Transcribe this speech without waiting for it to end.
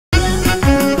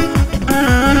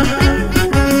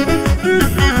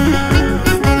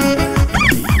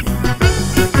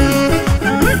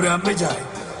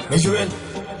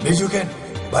Mijuken,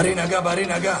 Barinaga,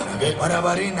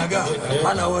 Barabari Naga,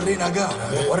 Alawari Naga,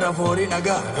 Warafori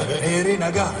Naga, Eri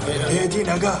Naga, Eji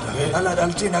Naga, Ala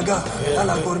Dalchi Naga,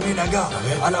 Ala Kurmi Naga,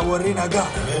 Alawari Naga,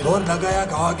 Lord Nagaya,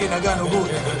 Kawaki Naga Nugu,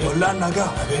 Ulan Naga,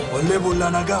 Ole Bula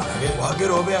Naga,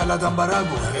 Wakirobe Ala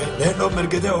Tambaragu, Lendo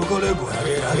Mergete Okolegu,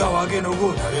 Naga Waki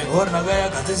Nugu, Or Nagaya,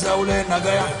 Katisaule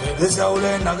Nagaya,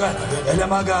 Tisaule Naga,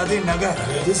 Elemagadi Naga,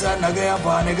 Tisa Nagaya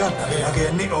Panigat,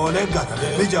 Nageni Olega,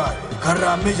 Mijai,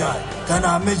 Karam Mijai,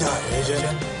 Tana Mijai.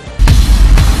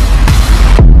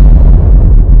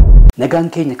 Nagaan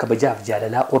keenya kabajaaf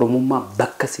jaalalaa Oromummaa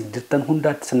bakka isin jirtan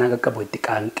hundaatti sanaaga qabu itti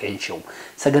Qaanqee Show.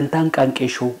 Sagantaan Qaanqee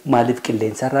Show maaliif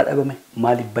qilleensarraa dhabame?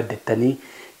 Maaliif baddettanii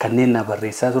kanneen na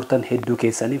barreessaa turtan hedduu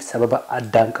keessaniif sababa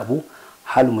addaan qabu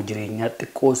haaluma jireenyaa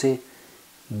xiqqoosee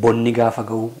bonni gaafa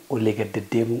ga'u ollee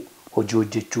gaddaddeemu hojii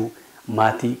hojjechuu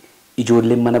maatii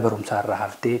ijoolleen mana barumsaarraa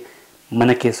haftee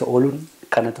mana keessa ooluun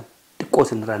kanatu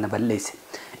xiqqoosin irraa na balleesse.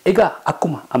 Egaa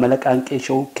akkuma amala Qaanqee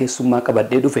Show keessummaa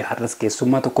qabadhee dhufe har'as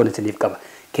keessummaa tokkoon isiniif qaba.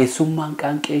 Keessummaan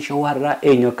Qaanqee Show har'aa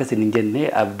eenyu akka isin hin jenne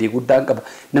abdii guddaan qaba.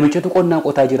 Namicha qonnaa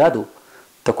qotaa jiraatu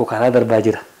tokko karaa darbaa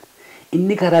jira.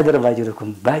 Inni karaa darbaa jiru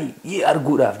kun baay'ee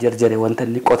arguudhaaf jarjaree wanta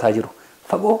inni qotaa jiru.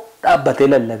 Fagoo dhaabbatee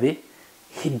lallabee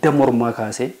hidda mormaa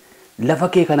kaasee lafa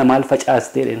kee kana maal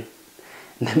facaastee dhen.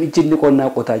 Namichi inni qonnaa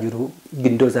qotaa jiru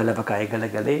gindoo isaa lafa kaa'ee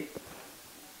galagalee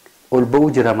ol ba'uu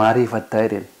jira maariifattaa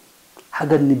jedheen.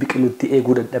 Haganni biqilutti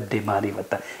eeguu dadhabdee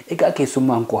maariifatta. Egaa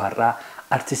keessummaan koo har'aa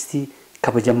artistii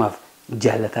kabajamaaf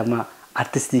jaalatamaa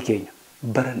artistii keenya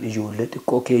baran ijoollee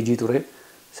xiqqoo keejii ture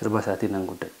sirba isaatiin nan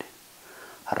guddadhe.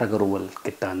 Har'a garuu wal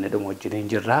qixxaannee dhuma wajjin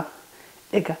jirra.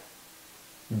 Egaa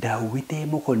Dawit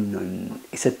Mekonen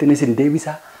isattiin isin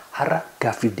deebisaa har'a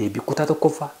gaaffiif deebii kutaa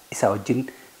tokkoffaa isaa wajjin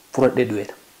fudhadhee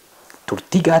dhu'eera.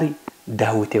 Turtii gaarii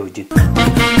Dawit wajjin.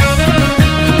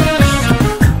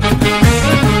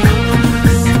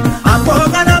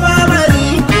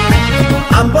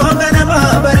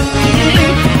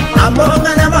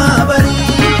 Ambogana babari,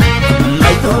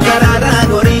 maito garara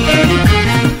gori.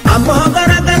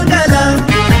 Ambogana galgala,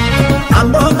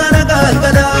 ambogana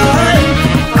galgala,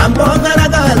 ambogana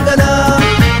galgala.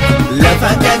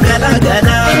 Lafa galgala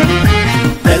gala,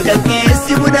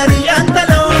 galgalkeesi gudani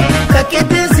antalo,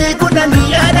 kakkeeteesi gudani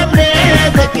adamne,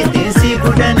 kakkeeteesi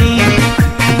gudani.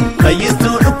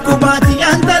 Kayyistu dhukkubaati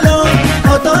antalo,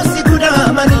 kotosi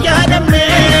gudamani adamne,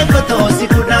 kotosi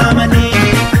gudamani.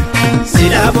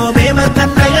 Silabo me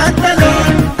makanda yantalo,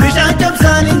 bishaan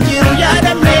jabsaan injiru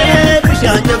yaadamne,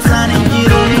 bishaan jabsaan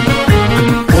injiru.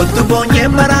 Kottu boonye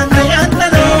maranga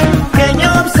yantalo, keenya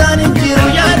obsaan injiru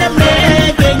yaadamne,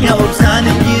 keenya obsaan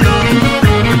injiru.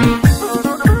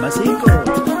 Masiko,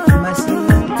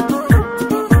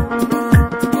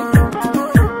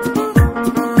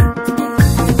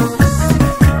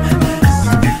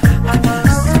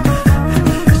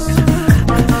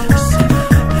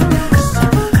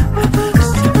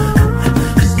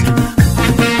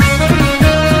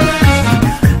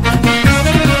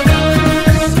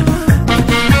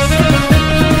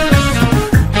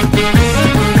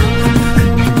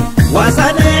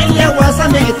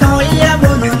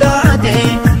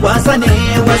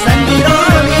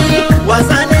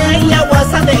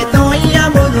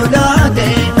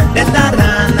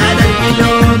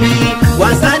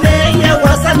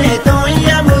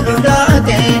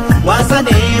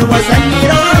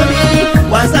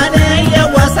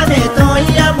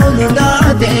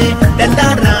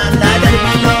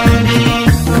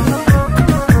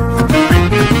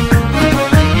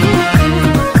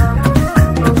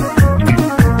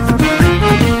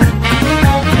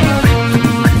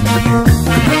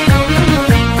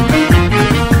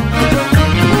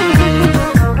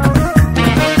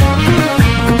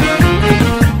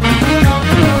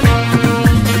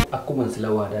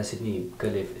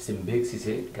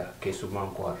 keessummaan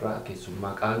koo har'aa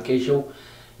keessummaa Qaanqee Show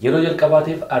yeroo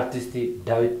jalqabaatiif artistii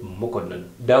Dawit Mekonen.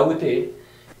 Dawit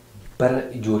bara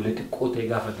ijoollee xiqqoo ta'e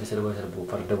gaafa sirba sirbu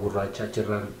farda gurraacha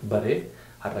achirraan bare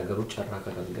har'a garuu carraa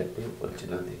kan argadhe wal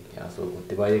cinaa ta'e yaasoo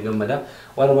itti baay'ee gammada.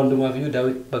 Waan hundumaaf iyyuu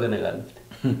Dawit baga nagaan dhufte.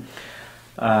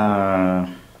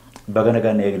 Baga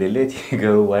nagaan eegaleeti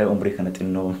garuu waa'ee umrii kana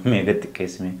xinnoo meeqa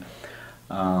xiqqeessime.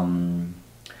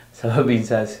 Sababiin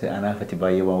isaas anaafati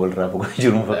baay'ee waan walirraa fagoo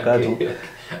jiru fakkaatu.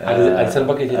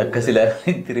 Akkasila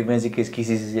tirimensi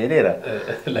keeskisiisi jedheera.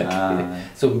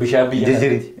 Sun bishaan biyya.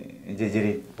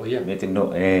 Jijjiiri. Meexindoo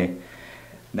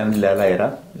namni ilaalaa jira.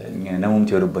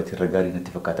 Namumti yoo dubbate irra gaarii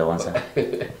natti fakkaata waan sana.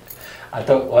 Haa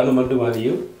ta'u waan hundumaan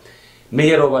iyyuu mee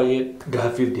yeroo baay'ee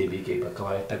gaaffiif deebii kee bakka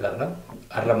baay'eetti agarra.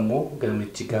 Har'a immoo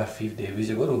gamichi gaaffiif deebii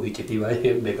si godhu wiicitii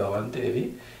baay'ee beekaa waan ta'eef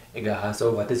Egaa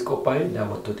haasawaatis qophaa'e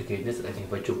daawwattoota keenyas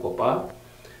dhaggeeffachuuf qophaa'aa.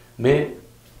 Mee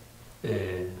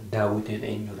Daawitiin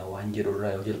eenyudha waan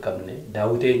jedhurraa yoo jalqabne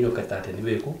Daawit eenyu akka taate ni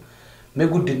beeku. Mee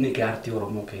guddinni kee aartii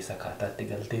Oromoo keessa kaataatti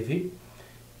galtee fi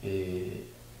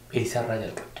eessarraa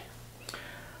jalqabde?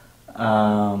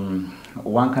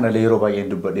 Waan kana yeroo baay'een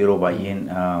dubbadhe yeroo baay'een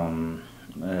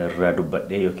irraa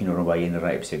dubbadhe yookiin yeroo baay'een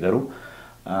irraa ibse garuu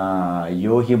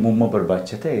yoo himummaa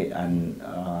barbaacha ta'e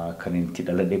kan itti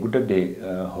dhaladhee guddadhe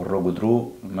Horroo Guduruu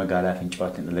magaalaa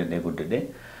Fincawaatti dhaladhee guddadhe.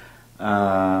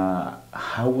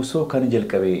 Hawwisoo kan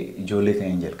jalqabe ijoollee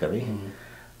ta'een jalqabe.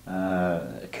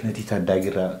 Kanatii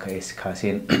Taaddaagirraa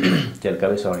kaaseen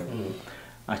jalqabe sorry.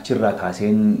 Achirraa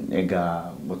kaaseen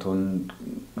egaa otoon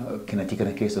kanatii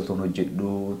kana keessa otoon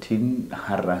hojjedhuutiin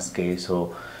har'aas ga'ee soo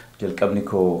jalqabni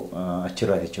koo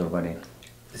achirraa jecha barbaadeen.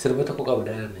 Sirba tokko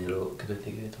qabdaa yeroo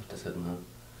kanatii ga'ee turte sirna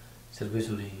sirbi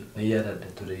suni ni yaadadha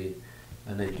ture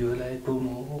ana ijoollee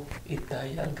kumoo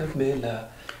ittaayyaa gambeela.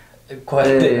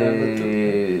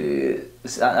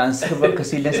 An sirba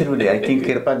akkasiillee sirbi I think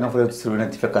hirphaan kan fudhatu sirbi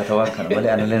natti fakkaata waan kana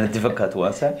malee anallee natti fakkaatu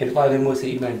waan isaa. Hirphaan immoo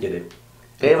si'imaan jedhame.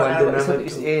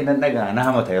 Nan dhagaa na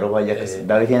hamata yeroo baay'ee akkas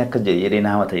Daawitiin akkas jedhee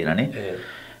na hamata jedhani.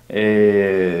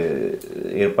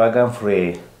 Hirphaa kan furee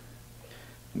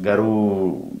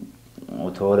garuu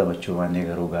otoo lamachuu baannee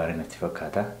garuu gaarii natti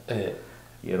fakkaata.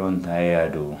 Yeroon taa'ee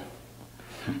yaadu.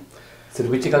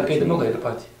 Sirbichi kan keessa immoo kan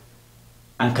hirphaati.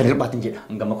 An kan hirphaatiin jedha.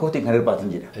 Gama kootiin kan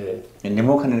hirphaatiin jedha. Inni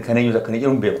immoo kan eenyutu akka jedhu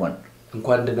hin beeku.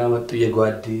 Inkwaan dandamattu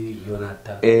Yegoaddii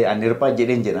Yoonaattaa. An hirphaa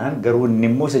jedheen jedhaan garuu inni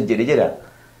immoo isa jedhe jedha.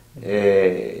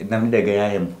 Namni dhagayaa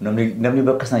himu namni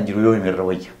bakka isaan jiru yoo himirra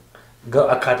wayya.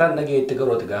 Akkaataan dhageetti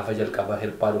garooti gaafa jalqabaa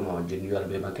hirphaadhuma wajjin yoo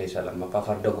albeema keessaa lammaffaa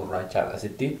farda gurraachaa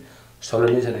asitti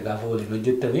solonii sana gaafa waliin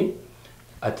hojjettanii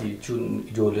ati jechuun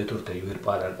ijoollee turte yoo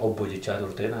hirphaadhaan obbo jechaa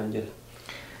turte naan jedhe.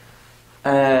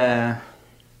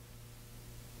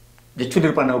 Jechuun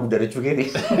hirphaan nama guddaa jechuu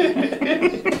keeti.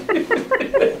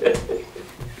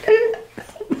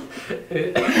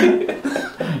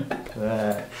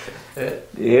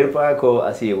 Hirphaa koo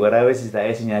asii waraabessi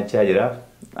taa'ee si nyaachaa jira.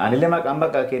 Anillee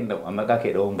maqaa kee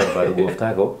dha'uun barbaadu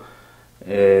gooftaa koo.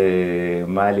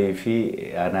 Maaliifi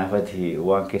anaafati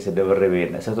waan keessa dabarre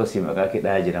beekna. Isa tosii maqaa kee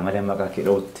dha'aa jira malee maqaa kee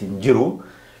dha'uutti hin jiru.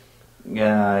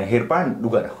 Hirphaan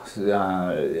dhugaadha.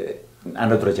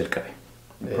 Ana dura jalqabe.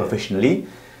 Professionally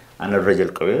ana dura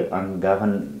jalqabe. An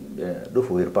gaafan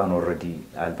dhufu hirphaan already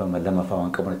albama lamaffaa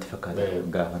waan qabu natti fakkaata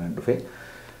gaafan dhufe.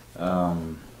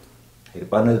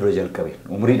 Hirphaan dura jalqabe.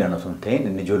 Umriidhaan osoo hin ta'in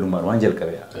inni ijoollummaan waan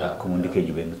jalqabe akkuma hundi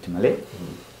keenya beeknutti malee.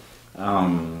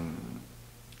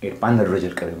 Hirphaan dura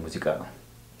jalqabe muuziqaa.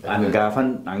 An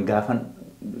gaafan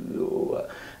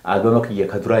albama kiyya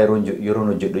ka duraa yeroon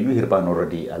hojjedhu iyyuu hirphaan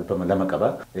already albama lama qaba.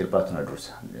 Hirphaatu na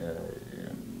dursa.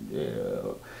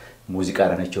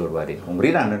 Muuziqaadhaan jecha barbaadeen.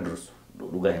 Umriidhaan na dursu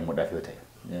dhugaa hin mudhaaf yoo ta'e.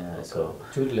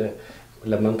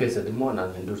 Lamman keessatti immoo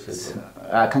naan hin durse.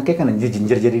 Kan kee kana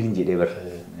jarjariin hin jedhee bara.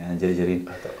 Jarjariin.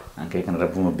 Kan kee kana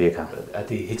rabbuma beeka.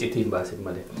 Ati hicitiin baasin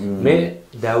malee. Mee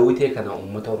daawwitee kana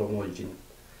uummata Oromoo wajjin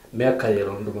mee akka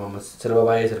yeroo hundumaa sirba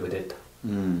baay'ee sirbiteetta.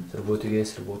 Sirbooti kee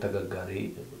sirboota gaggaarii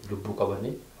lubbuu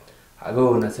qabanii. Haga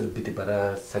hoona sirbiti bara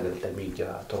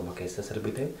 96 keessa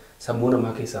sirbite sammuu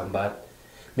namaa keessaan baate.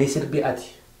 Mee sirbi ati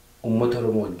uummata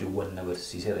Oromoo wajjin waan na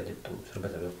barsiiseera jettu sirba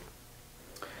ta'e.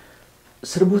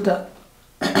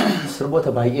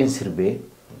 Sirboota baay'een sirbee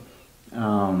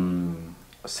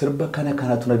sirba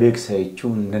kanatu na beeksisa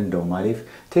jechuun hin danda'u maaliif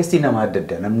teestii nama adda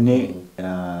addaa namni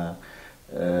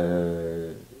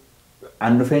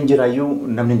an dhufeen jiraayyuu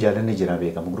namni jaallanne jira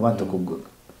beekama gurbaan tokko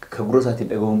ka gurra isaatiin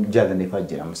dhagahuun jaallanneefaa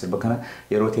jira sirba kana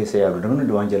yeroo teessa yaadu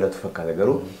namni waan jaallatu fakkaata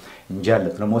garuu hin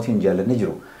jaallatu namooti hin jaallanne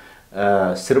jiru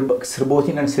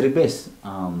sirbootiin an sirbees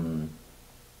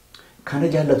kana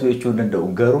jaallatu jechuu hin danda'u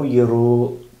garuu yeroo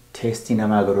teestii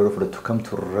namaa garuu fudhatu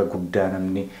kamtu irra guddaa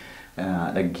namni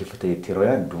dhaggeeffata jettee yeroo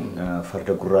yaaddu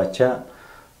farda gurraachaa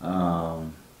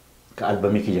ka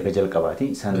albamii kiyya ka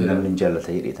jalqabaati san namni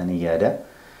jaallata jedheetanii yaada.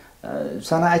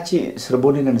 Sana achi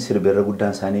sirboonni nan sirbe irra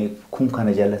guddaan isaanii kun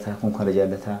kana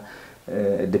jaallata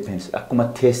depends akkuma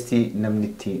teestii namni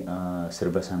itti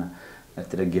sirba sana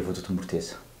itti dhaggeeffatutu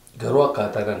murteessa. Garuu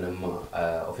akkaataa kan nama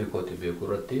ofii kootii beekuu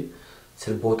irratti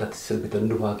sirboota sirbitan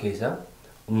dhufaa keessaa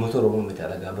uummata Oromoo miti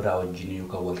alagaa biraa wajjin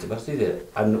yookaan walitti barsiise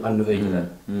annu fayyadaman.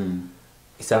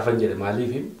 Isaafan jedhe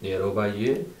maaliif yeroo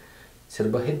baay'ee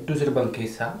sirba hedduu sirban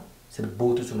keessaa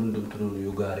sirboota sun hundumtuu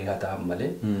yoo gaarii haa ta'an malee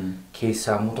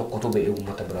keessaa immoo tokkotu ba'ee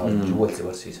uummata biraa wajjin walitti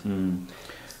barsiisa.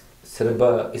 Sirba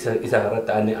isa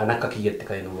irratti an akka kiyyatti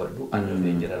kan hin hubadhu annu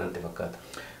fayyadaman natti fakkaata.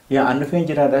 Yaa annu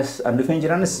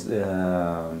fayyadananis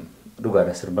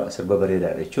dhugaadha sirba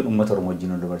bareedaadha jechuun uummata Oromoo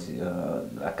wajjin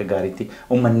akka gaariitti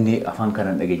uummanni afaan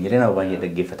kanaan dhageenye illee nama baay'ee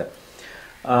dhaggeeffata.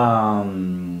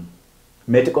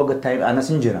 Meexiqoo gattaa'ime anas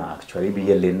hin jira actually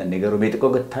biyya illee nanne garuu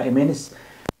meexiqoo gattaa'imeenis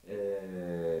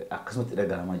akkasumatti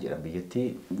dhagahamaa jira biyyatti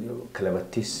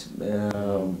kilabattis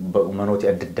manooti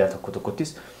adda addaa tokko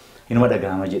tokkottis inuma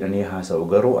dhagahamaa jedhanii haasa'u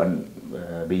garuu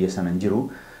biyya sana hin jiru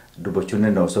dubbachuun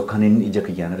danda'u so kan inni ija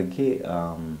kiyyaan argee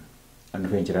an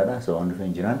dhufeen jiraadha so an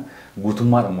dhufeen jiraan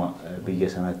guutummaadhuma biyya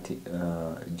sanatti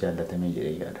jaallatamee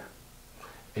jedhee yaada.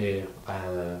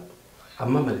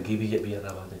 Amma margii biyya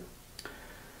irraa baate?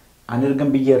 Ani ergan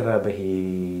biyya irraa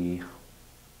bahee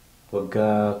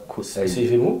waggaa kudha.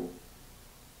 Siif himu?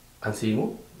 Ansi himu?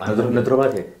 Na dura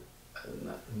baate?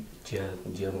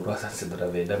 Ji'a muraasaan si dura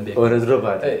bahee dambee. Na dura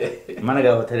baate? Mana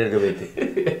gaafa ta'e erga beekte.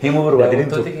 Himuu barbaade ni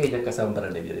Wantoota keenya akka isaan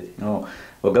baranne jedheti.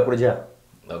 Waggaa 16.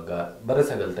 Waggaa bara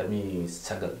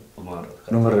 99 dhumaarra.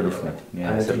 Dhumarra dhufne.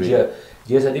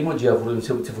 Ji'a sadii moo ji'a afurii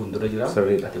si fuuldura jira?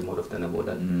 Ati immoo dhufte na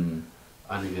booda.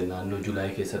 Ani naannoo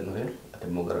Julaayii keessa dhufe ati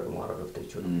immoo gara dhumaarra dhufte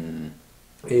jechuudha.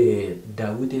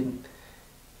 Daawitiin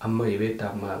amma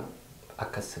beektaa amma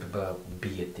akka sirba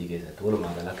biyyattii keessatti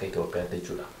walumaa gala akka Itoophiyaatti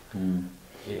jechuudha.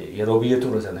 Yeroo biyya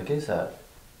turre sana keessa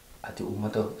ati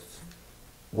uummata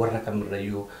warra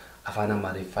kamirrayyuu afaan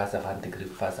Amaariffaas afaan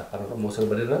Tigiriffaas afaan Oromoo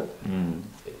sirbanirra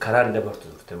karaan dabartu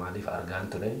turte maaliif argaan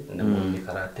ture namoonni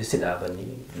karaatti si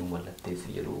dhaabanii nu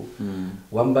mallatteessi jedhu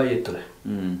waan baay'ee ture.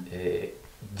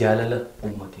 Jaalala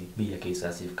uummati biyya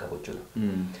keessaa siif qabu jechuudha.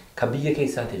 Kan biyya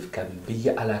keessaatiif kan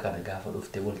biyya alaa kana gaafa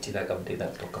dhufte wal cinaa qabdee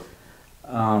tokko.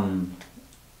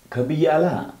 Kan biyya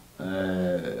alaa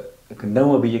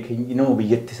nama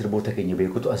biyyatti sirboota keenya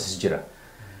beekutu asis jira.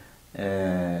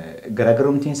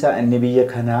 Garaagarumtiin isaa inni biyya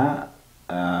kanaa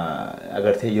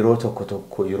agartee yeroo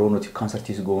tokko yeroo nuti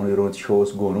konsertiis goonu yeroo nuti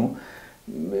shows goonu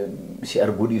si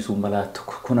arguu dhiisuu malaa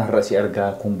tokko kun har'a si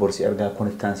argaa kun bor si argaa kun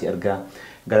ittaan si argaa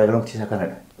garaagarumtiin isaa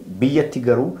kanadha. Biyyatti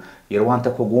garuu yeroo waan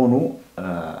tokko goonu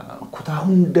kutaa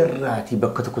hundarraati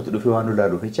bakka tokkotti dhufee waan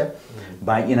lolaaluuf jecha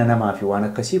baay'ina namaa fi waan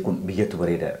akkasii kun biyyattu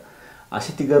bareedaadha.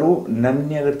 Asitti garuu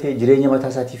namni agartee jireenya mataa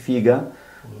isaatiif fiigaa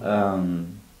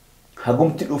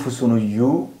hagumti dhufu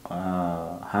sunuyyuu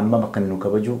hamma akka nu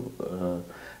kabaju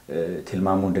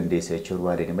tilmaamuu hin dandeessa jechuudha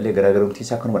baadiyyaa malee garaagarumtiin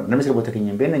isaa kanuma namni sirboota keenya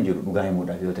hin beekne hin jiru dhugaa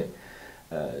himuudhaaf yoo ta'e.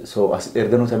 So as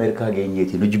erga nuti Ameerikaa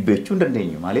geenyeeti nu jibbeechuu hin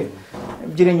dandeenyu malee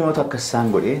jireenya uummata akka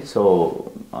isaan godhee so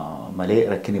malee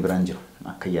rakkinni biraan jiru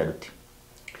akka yaadutti.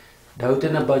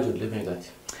 Daawitiin abbaa ijoollee meeqaati?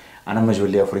 Ani amma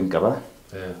ijoollee 4 qaba.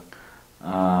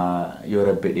 Yoo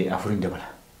rabbeedhee 4 dabala.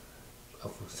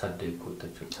 8 guutuu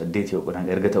jechuudha. 8 yoo godhan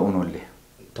erga ta'uun oollee.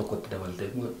 Tokkotti dabaltee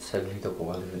immoo 9 tokko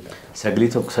maal hin ta'a? 9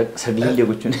 tokko 9 illee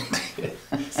gochuun.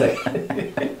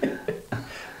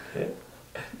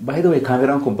 By the way,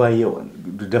 kaameraan kun baay'ee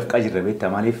dafqaa jirra beektaa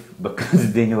maaliif bakka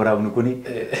zideenya waraabnu kuni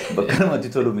bakka namatti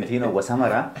tolu mitiin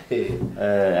wasamara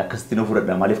akkasitti nu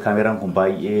fudhadha maaliif kaameraan kun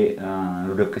baay'ee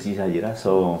nu daqqisiisaa jira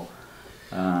so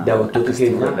daawwattoota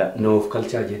keenya nuuf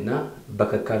kalchaa jenna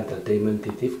bakka akka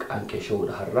entertainmentiitiif qaanqee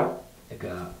showudha har'a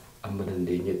egaa amma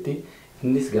dandeenyetti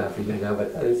innis gaafii na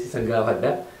gaafadha siisan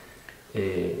gaafadha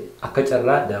akka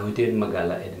carraa Daawitiin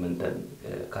magaalaa Edmonton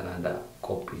Kanaadaa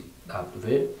qophii dhaaf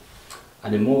dhufee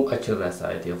ani immoo achirraa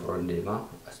sa'aatii 4 deemaa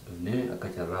as dhufnee akka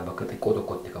carraa bakka xiqqoo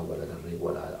tokkotti kan wal agarree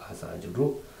wal haasa'aa jirru.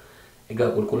 Egaa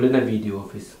qulqullina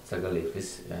viidiyoofis sagaleefis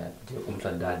jeequmsa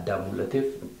adda addaa mul'ateef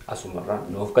asumarraa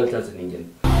nuuf kalchaa isiniin jenna.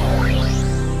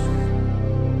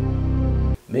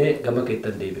 Mee gama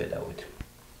keettan deebi'a Daawit.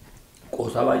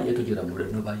 Qoosaa baay'eetu jira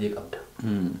mudannoo baay'ee qabda.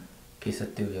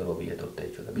 Keessatti yeroo biyya turte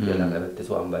jechuudha. Biyya alaa kanattis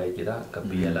waan baay'ee jira. Kan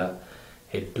biyya alaa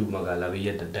hedduu magaalaa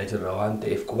biyya adda addaa jirra waan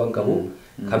ta'eef quban qabu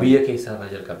ka biyya keessaarraa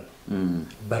jalqabne.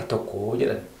 Bar tokko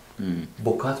jedhan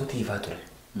bokkaatu tiifaa ture.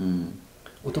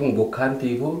 Utuma bokkaan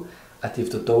tiifuu atiif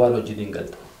tottoo waan hojii hin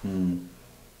galtu.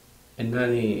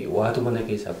 Innaani waatu mana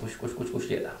keessaa kush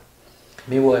jedha.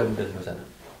 Mee waa'ee mudannoo sana?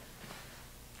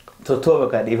 Tottoo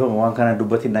bakka dhiifama waan kana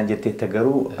dubbatinaan jetteetta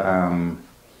garuu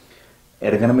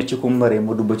erga namichi kun baree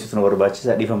immoo dubbachuutu na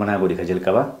barbaachisaa dhiifama naa godhi ka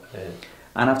jalqabaa.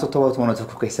 Anaaf tottoo waatu mana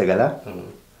tokko keessa galaa.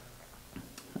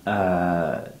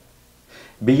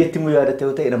 Biyyatti immoo yaadatte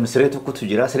yoo ta'e namni siree tokkotu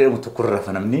jira siree tokko irra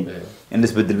rafa namni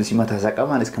innis beddelmisi mataa isaa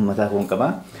qaba anis kan mataa koon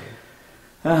qaba.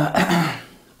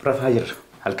 Rafaa jirra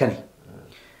halkani.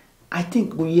 I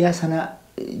think guyyaa sana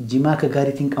jimaa akka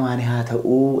gaariitiin qamaanii haa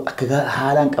ta'uu akka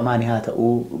haalaan qamaanii haa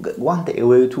ta'uu waan ta'e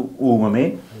wayitu uumamee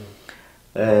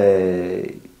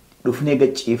dhufnee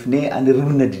gacciifnee ani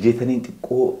ribna dideetanii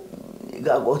xiqqoo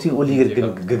gaagootiin olii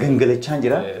gagangalachaan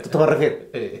jira tottobaan rafeera.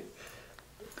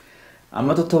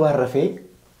 Amma tottobaan rafee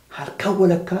halkan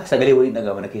walakkaa sagalee waliin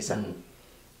dhagaa mana keessaa.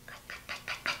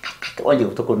 waan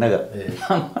jiru tokko naga.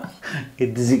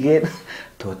 Itti siqeen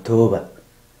tottooba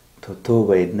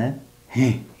jennaan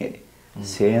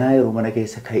seenaa yeroo mana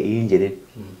keessa ka'een jedheen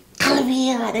qalbii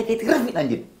haadha keetti rafiidhaan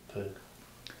jedhe.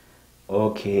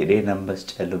 Okay, deh nambas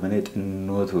callu mana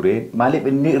xinnoo tureen maaliif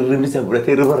inni irribni isa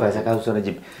fudhatee irriba irraa isa kaasu sana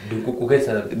jibbe. Dunquqquu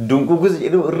keessa darbe. Dunquqquu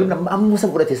jedhu irribni amma isa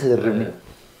fudhatee isa irribni.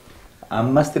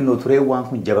 Ammas xinnoo tureen waan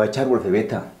kun jabaachaa dhufe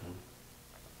beektaa.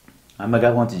 Amma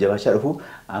gaafa wanti jabaachaa dhufu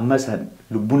amma san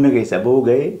lubbuun keessa ba'uu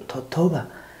ga'ee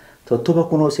tottooba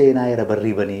kunoo seenaa irra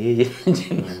barriibanii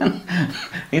jennaan.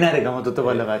 Inni argama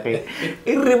tottooba lafaa ka'e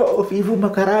irriba ofiifuu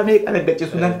makaraa meeqa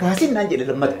dhaggachiisu nan kaasin naan jedhe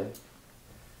lammata.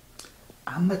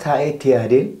 Amma taa'eetti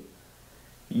yaadeen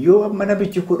yoo amma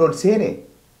namichi kun ol seene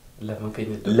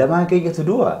lamaan keenyatu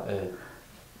du'a.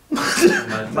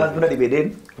 Maal buna dhibedeen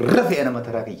rafee nama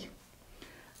taraa kiyya.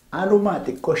 Anumaa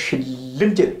xiqqoo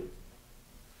shillim jedhe.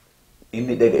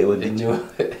 Inni dhaga'e wantichi.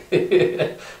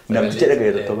 Namicha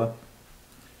dhaga'e tottooba.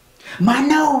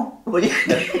 Maanna'oo!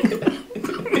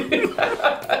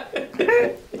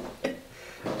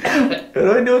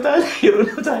 Yeroo inni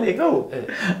utaalee ka'u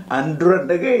an duran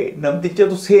dhaga'e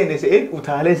namtichatu seene se'een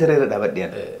utaalee sireerra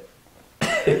dhaabadheen.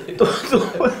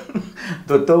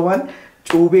 Tottoowwan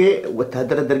cuubee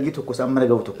wattaadara dargii tokko isaan mana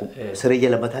gahu tokko siree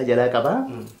jala mataa jalaa qabaa.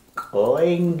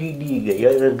 Qooyingi dhiiga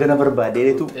ergana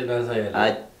barbaadeetu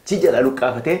achi jala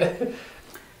luqqaafatee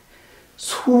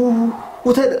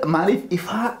suuta maaliif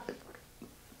ifaa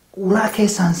uraa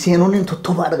keessaan seenuun hin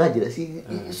tottobaa argaa jira.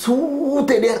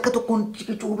 Suutee harka tokkoon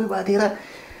cuubee baateera.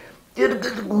 Erga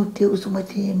gootee usuma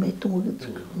deemeetu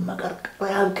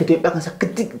maqarqaraa Itoophiyaa kan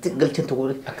sakkatti galchan tokko.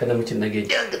 Akka namichi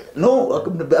nageenya. No,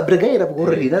 abra gaheera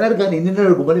gorri nan argaan inni nan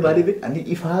argu malee maaliif ani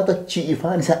ifaa tachi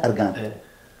ifaan isaa argaan.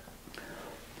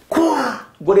 Kuwaa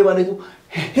godhee baaleetu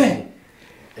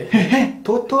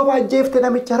tottobaa ajjeefte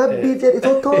namicha rabbii jedhe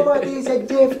tottobaa dhiise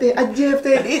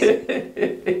ajjeefte dhiise.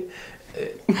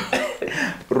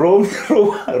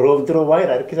 Roobti roobaa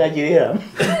irraa harkisaa jireera.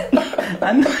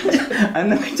 An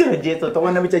namicha ajjeese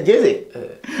tottobaa namicha ajjeese.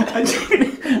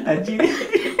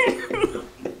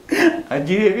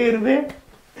 Ajjiiree beerbe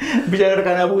bishaan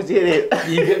harkaan abuusee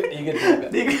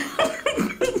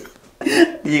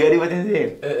dhiiga dibatiin seen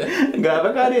gaafa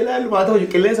kaan ilaalu maa ta'u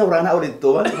qilleensa waraanaa olitti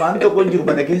tooba waan tokko hin jiru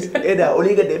mana keessa edaa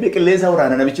olii gad deemee qilleensa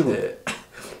waraanaa namichi kun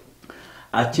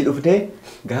achi dhuftee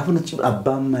gaafa nuti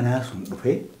abbaan manaa sun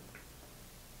dhufee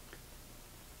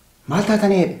maal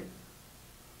taatanii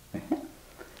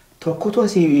tokkotu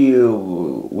asii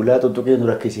ulaa tuttuqee nu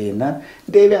rakkisee jennaan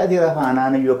deebii ati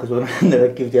rafaanaan iyyuu akkasuma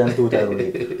rakkifte an tuutaa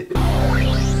dhulee.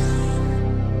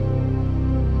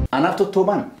 Anaaf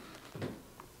tottoobaan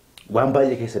waan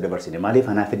baay'ee keessa dabarsine maaliif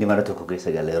anaaf inni mana tokko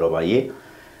keessa gala yeroo baay'ee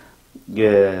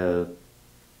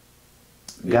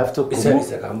gaaf tokko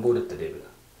isa kan boodatti deebina.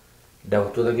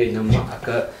 Daawwattoota keenya immoo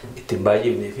akka ittiin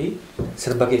baay'ifnee fi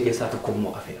sirba kee keessaa tokko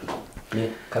immoo afeera.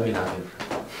 Kamiin afeera?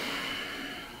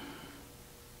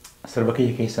 Sirba kee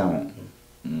keessaa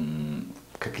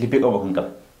ka kilipii qabu kan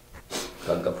qabu.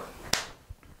 Kan qabu.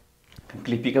 Kan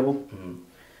kilipii qabu.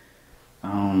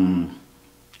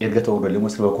 Erga ta'uu dhalli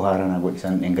sirba koo haaraa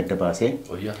godhisan engadda baasee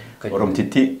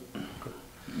Oromtitti.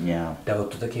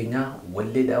 Daawwattoota keenya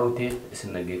wallee daawwatee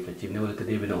isin dhaggeeffachiifnee walitti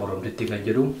deebina Oromtitti kan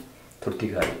jedhu turtii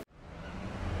gaarii.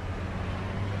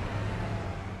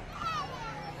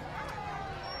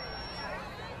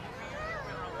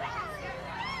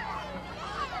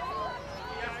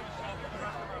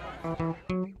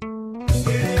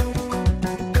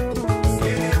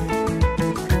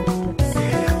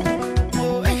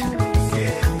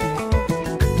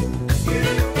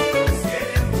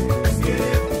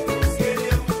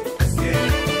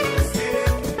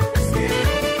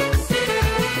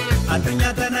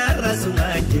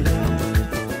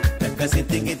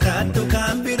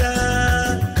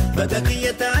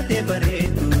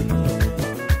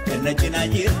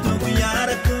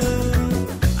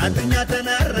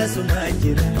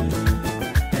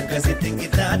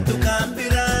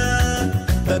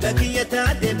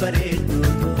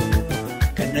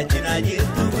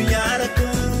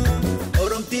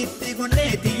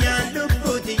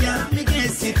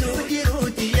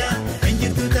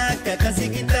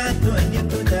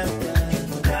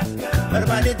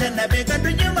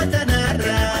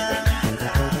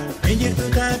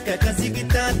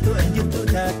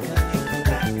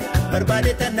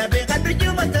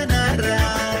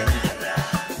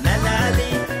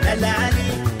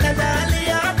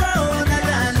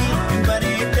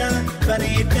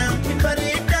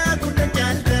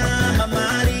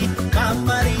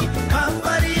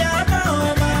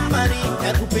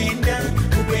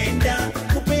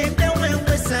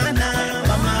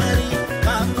 Mamari,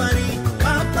 mamari,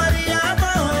 mamari,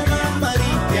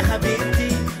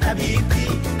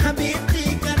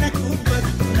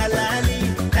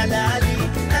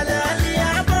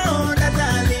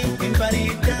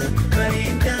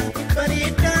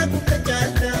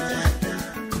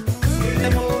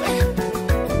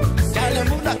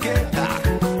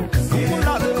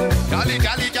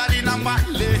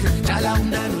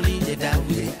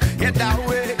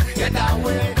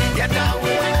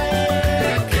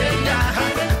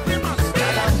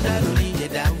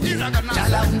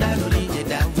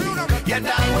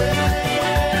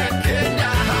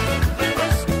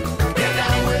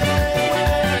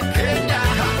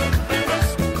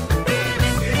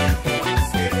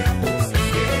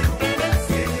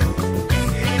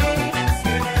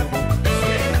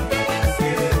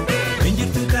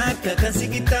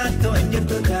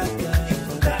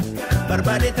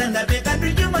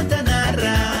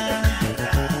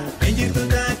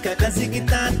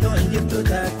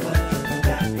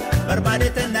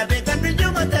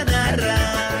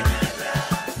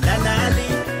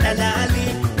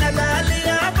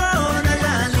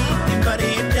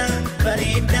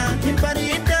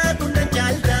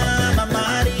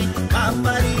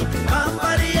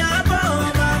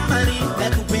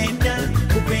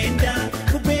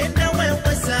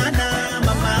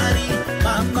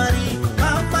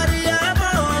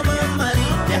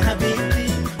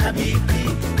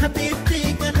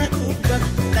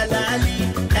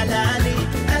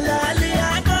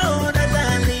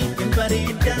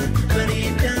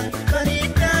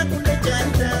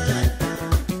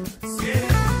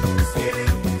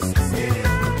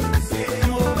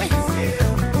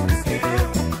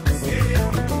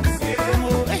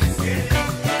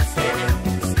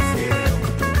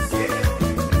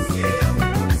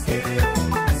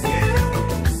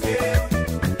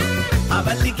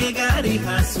 amalike gari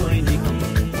hasoinike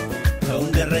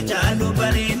kaundarra chalu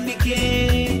barenike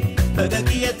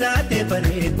bagagiya te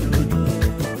baretu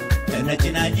kana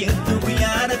china jirtu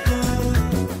biyaraku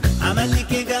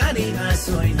amalike gari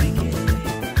hasoinike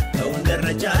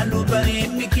kaundarra chalu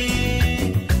barenike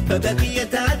bagagiya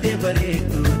te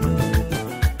baretu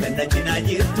kana china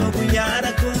jirtu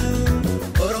biyaraku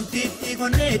oromtiti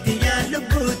goneti ya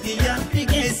lubuti ya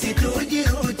igesi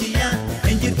tujiruti ya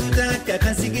enjirtu taka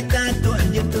kasigita to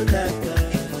enjirtu taka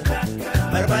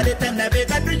barbade tanabe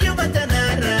kadujuma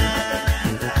tanara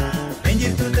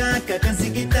enjirtu taka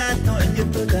kasigita to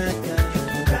enjirtu taka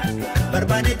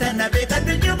barbade tanabe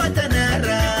kadujuma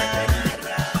tanara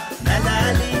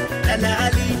nalali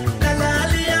nalali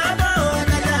nalali abo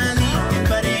nalali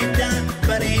barida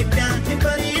barida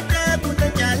barida kunta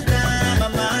jalta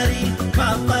mamari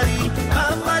mamari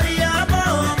mamari abo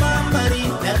mamari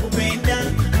nakupenda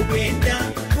kupenda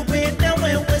kupenda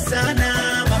wewe sana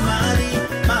mamari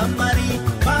mamari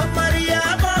mamari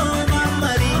abo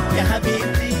mamari ya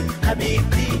habibti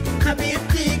habibti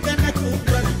habibti kana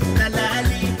kubwa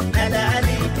nalali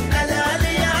nalali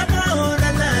nalali abo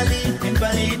nalali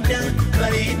barida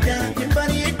barida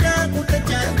barida kunta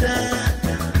jalta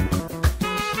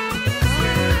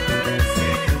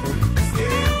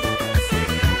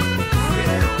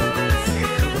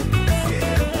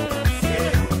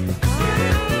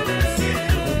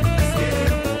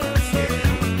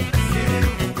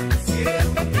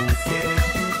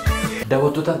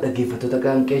daawwattoota dhaggeeffattoota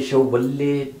Qaanqee Show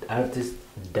wallee artist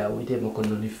Dawit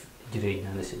Mekoneniif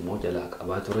jireenyaanis immoo jalaa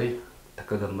qabaa ture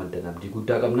akka gammaddan abdii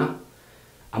guddaa qabna.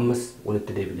 Ammas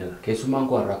walitti deebina. Keessummaan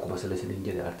koo har'a akkuma isiniin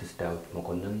jedhe artist Dawit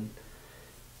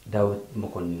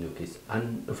Mekonen yookiis an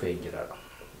dhufee jira.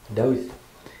 Dawit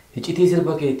hicitii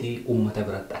sirba keetii uummata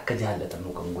biratti akka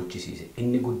jaallatamu kan gochisiise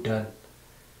inni guddaan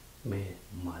mee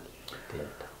maal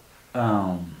ta'edha?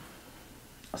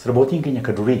 Sirbootiin keenya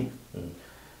akka durii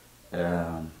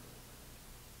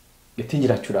ittiin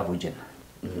jiraachuudhaaf hojjenna.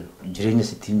 Jireenya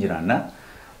ittiin jiraanna.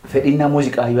 Fedhinnaa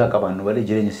muuziqaa yoo qabaannu malee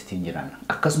jireenya ittiin jiraanna.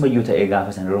 Akkasuma iyyuu ta'ee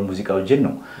gaafa sana yeroo muuziqaa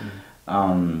hojjennu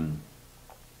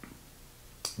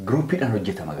giruupiidhaan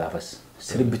hojjetama gaafas.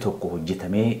 Sirbi tokko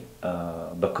hojjetamee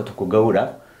bakka tokko gahuudhaaf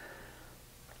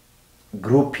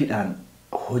giruupiidhaan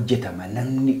hojjetama.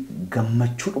 Namni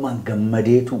gammachuudhumaan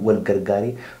gammadeetu wal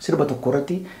gargaaree sirba tokko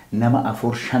irratti nama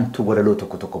 4-5 walaloo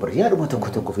tokko barreessu. Yaaduma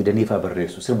tokko fidanii fa'aa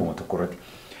barreessu sirbuma tokko irratti.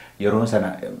 Yeroo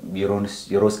sana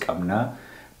yeroos qabnaa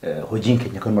hojiin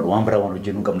keenya kan waan biraa waan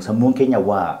hojjennu qabnu sammuun keenya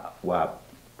waa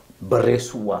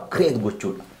barreessuu waa create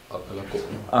gochuudha.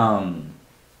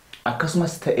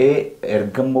 Akkasumas ta'ee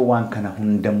ergammoo waan kana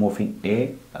hundammoo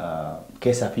fidhee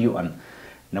keessaaf iyyuu an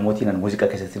namootiin an muuziqaa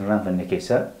keessatti irraanfanne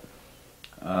keessaa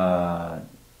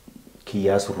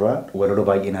kiyyaa surraa walaloo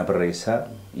baay'ee naa barreessaa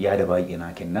yaada baay'ee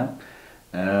naa kennaa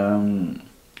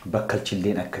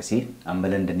bakkalchilleen akkasii amma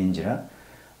Londaniin jira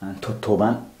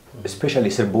tottoobaan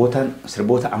especially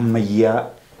sirboota ammayyaa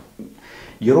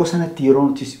yeroo sanatti yeroo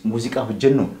nuti muuziqaa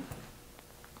hojjennu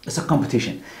it's a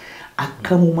competition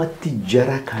akkamumatti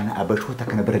jara kana abashoota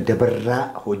kana bira dabarraa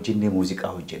hojjennee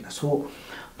muuziqaa hojjenna so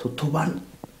tottoobaan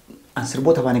an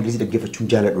sirboota afaan Ingilizii dhaggeeffachuun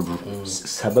jaaladhu dur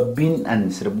sababbiin an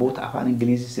sirboota afaan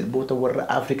Ingilizii sirboota warra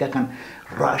Afrikaa kan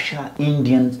Russia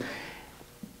Indians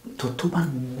tottoobaan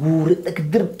guure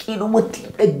dirqiidhumatti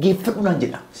dhaggeeffadhu naan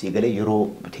jedha siigalee yeroo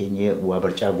teenyee waa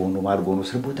barcaa goonu maal goonu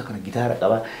sirboota kana gitaara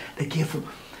qabaa dhaggeeffadhu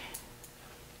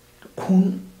kun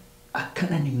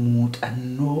akkanani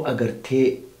muuxannoo agartee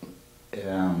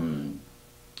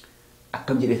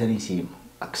akkam jedhetanii siima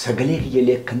sagalee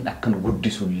kiyyalee akkan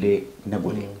guddisullee na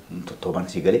godhe tottoobaan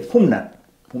siigalee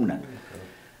humnaan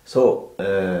so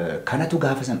kanatu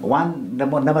gaafa san waan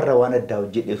namarra waan addaa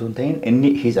hojjedhe osoo hin ta'in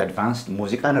inni his advanced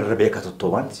muuziqaan irra beeka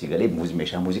tottoobaan siigalee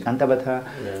meeshaa muuziqaan taphataa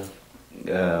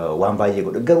waan baay'ee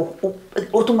godhe garuu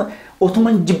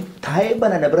otuman taa'ee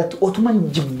banana biratti otuman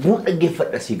jibbuu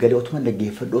dhaggeeffadha siigalee otuman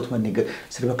dhaggeeffadhu otuman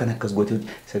sirba kan akkas goote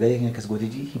sagalee kan akkas goote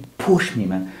push me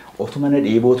man otuman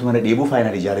dheebuu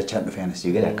faayinaalii jaalachaan dhufe ana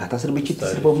siigalee akkaataa sirbichitti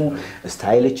sirbamu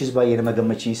istaayilichis baay'ee nama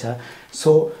gammachiisa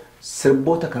so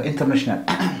sirboota kan international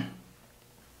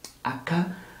akka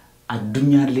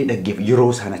addunyaallee dhaggeeffatu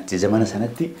yeroo sanatti zamana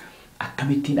sanatti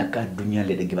akkamittiin akka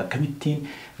addunyaallee dhaggeeffatu akkamittiin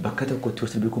bakka tokkotti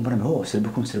sirbi kun barame sirbi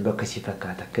kun sirba akkasii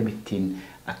fakkaata akkamittiin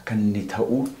akka inni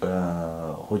ta'u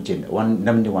hojjenna waan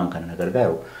namni waan kana na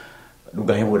gargaaru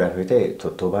dhugaa himuudhaaf yoo ta'e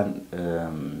tottoobaan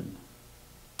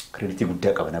kreditii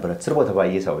guddaa qaba na biratti sirboota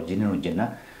baay'ee isaa wajjin hojjenna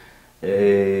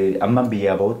amman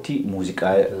biyyaa bahutti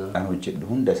muuziqaa an hojjedhu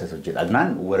hunda isas hojjedha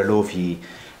adnaan walaloo fi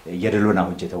yadaloo naa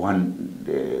hojjeta waan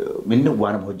minni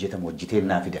waan hojjetamu hojjetee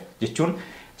naa fida jechuun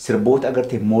sirboota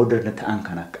agartee modern ta'an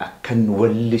kana akkan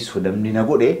wallisu namni na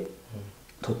godhe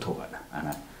tottoobaadha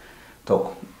ana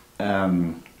tokko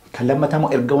kan lammataa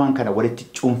erga waan kana walitti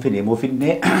cuunfine moo finne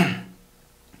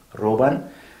roobaan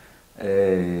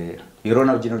yeroo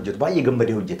na wajjin hojjetu baay'ee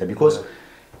gammadee hojjeta because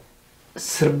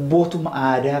sirbootuma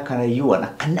aadaa kanayyuu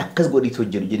waan akkas godhiitu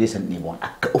hojjetu jedhee san dhiiboon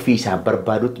akka ofii isaa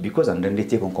barbaadutti because an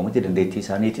dandeettii konkomatti dandeettii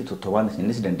isaaniiti tottobaan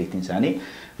isinis dandeettiin isaanii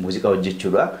muuziqaa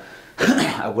hojjechuudha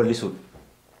awwallisuudha.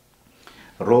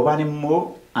 Roobaan immoo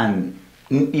an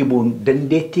dhiibuun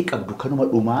dandeettii qabdu kanuma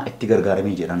dhumaa itti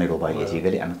gargaaramee jedhan yeroo baay'ee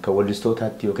eegalee an akka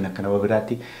wallistootaatti yookiin akka nama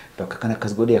biraatti bakka kan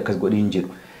akkas godhee hin jedhu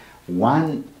waan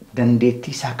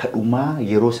dandeettii isaa kadhumaa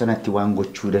yeroo sanatti waan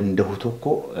gochuu danda'u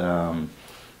tokko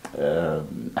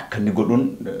akka inni godhuun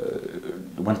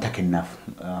wanta kennaaf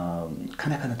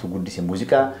kanatu guddise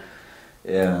muuziqaa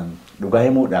dhugaa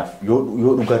himuudhaaf yoo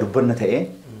dhugaa dubbanna ta'e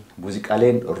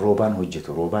muuziqaaleen roobaan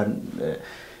hojjetu roobaan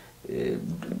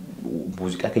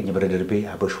muuziqaa keenya bira darbee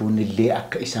habashoonni illee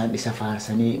akka isaan isa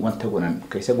faarsanii wanta godhan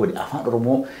akka isa godhe afaan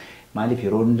oromoo maaliif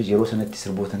yeroo sanatti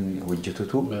sirbootan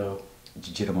hojjetutu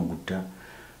jijjiirama guddaa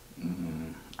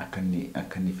akka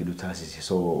inni fidu taasise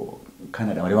so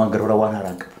kanadha malee waan garoora waan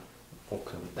haaraan qabu.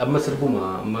 Amma sirbuma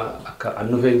amma akka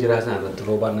annufeen jiraasan irratti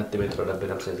roobaan natti meetira dhabbee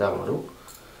namsa isaa malu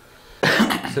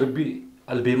sirbi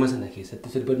albeema sana keessatti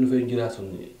sirba annufeen jiraasun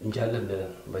hin jaallanne.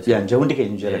 Yaa hundi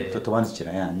keenya hin jaallanne tottobaan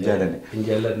jira yaa hin jaallanne. Hin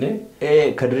jaallanne.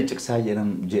 Kadiri Ciqsaa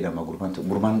jedhama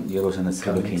gurmaan yeroo sana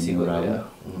sirba keenya waraabu.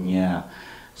 Yaa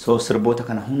so sirboota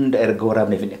kana hunda erga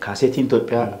waraabneef kaaseetiin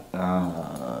Itoophiyaa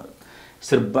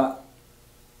sirba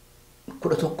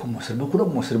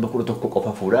 11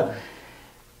 qofa fuudha.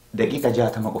 Daqiiqa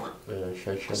 60 qofa.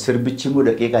 Sirbichi immoo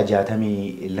daqiiqa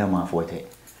 62 foote.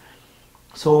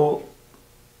 So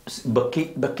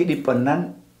bakki dhiphannaan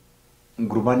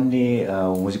gurmaanni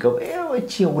muuziqaa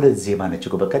eechi hulet zeemaa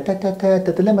jechuudha.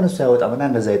 Bakka lama nuti saawwata amanaa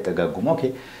naza ittagaaguma.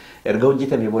 Okay. Erga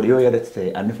hojjetamee booda yoo yaadatti ta'e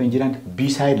annufeen jiraan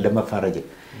B-side lammaffaarra jira.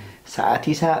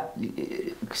 Sa'aatii isaa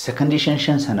sekondii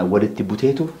 5 sana walitti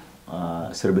buteetu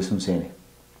sirbi sun seene.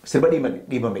 Sirba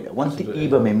dhiibamedha. Wanti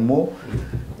dhiibame immoo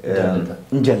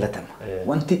hin jaallatama.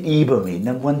 Wanti dhiibame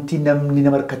wanti namni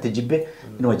nama harkatti jibbe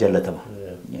inuma jaallatama.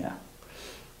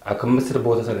 Akkuma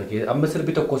sirboota sana keessa amma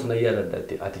sirbi tokko sana yaadadha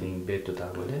ati hin beektu ta'a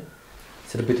malee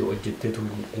sirbiti hojjetteetu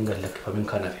hin gallakkifamin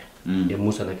kan hafe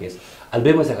yommuu sana keessa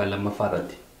albeema isa kan lammaffaa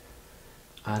irratti.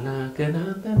 Ana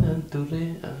kanaan ture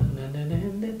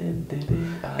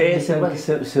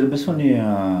sirbi sun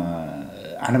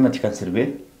anamatti kan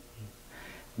sirbeen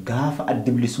gaafa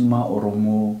addi bilisummaa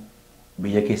Oromoo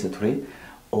biyya keessa ture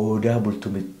odaa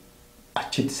bultume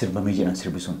achitti sirbamee jedhan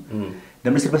sirbi sun.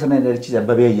 Namni sirba sana ilaalchise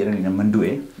abbabee jedhanii namni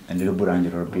du'e inni lubbuudhaan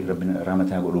jiru rabbi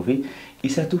raamataa godhuu fi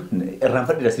isatu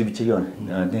irraanfadheedha sirbicha yoona.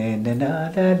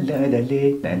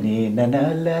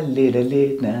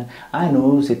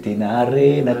 Anuu sitti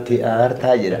naarree natti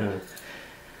aartaa jedha.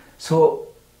 So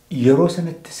yeroo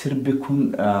sanatti sirbi kun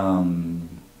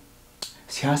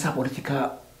siyaasa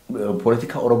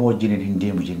politika Oromoo wajjin hin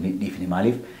deemu jennee dhiifne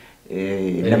maaliif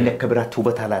namni akka biraatti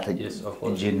hubataa laata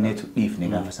jenneetu dhiifne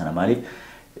gaafa sana maaliif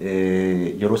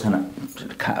yeroo sana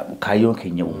kaayyoon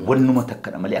keenya wannuma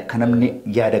takkadha malee akka namni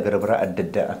yaada gara biraa adda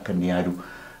addaa akka inni yaadu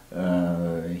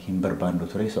hin barbaannu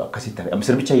ture so akkasitti amma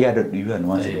sirbicha yaada dhiibaan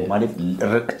waan sirbu maaliif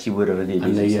irra achii booda irra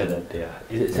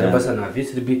deebi'ee sirba sanaa fi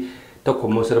sirbi tokko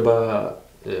immoo sirba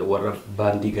warra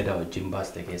baandii gadaa wajjin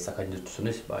baaste keessa kan jirtu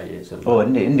sunis baay'ee sirba.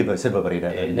 Inni sirba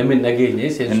bareedaadha. Namni nageenye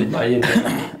seensu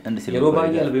baay'ee yeroo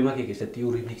baay'ee albeema kee keessatti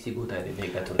yoo remixii gootaa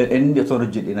beekaa ture. Inni otoo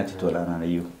hojjedhee natti tolaan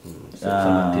iyyuu.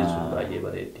 Sirbaatee sun baay'ee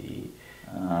bareeddi.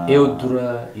 Eewu dura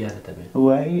yaadatame.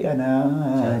 Waayee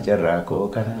anaa carraa koo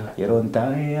kana yeroon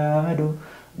taa'ee yaadu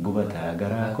gubataa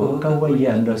garaa koo kan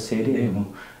wayyaan dhossee deemu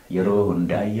yeroo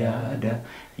hundaa yaada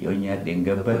yoo nyaadheen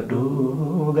gabbadhu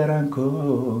garaan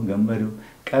koo gammadu.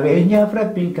 Qabeenyaaf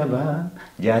rabbiin qaba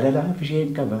jaalalaaf isheen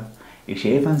qaba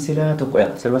ishee fansilaa tokko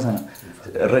yaa sirba sana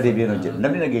irra deebi'een hojjedha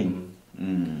namni nageenya.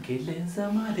 Qilleensa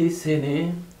maaliif seenee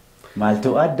maaltu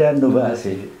addaan nu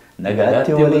baase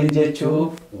nagaatti waliin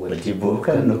jechuuf wal jibbuuf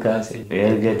kan nu kaase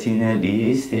ergatii na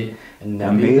dhiiste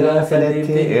nambiraa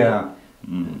filattee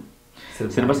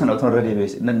sirba sana otoo irra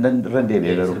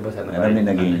deebi'ee garuu namni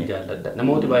nageenya.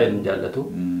 Namooti baay'een jaallatu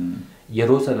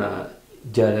yeroo sana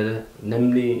jaalala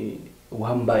namni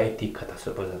waan baay'eetti hiikkata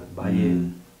sirba sana baay'ee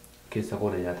keessa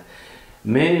koona nyaata.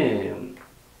 Mee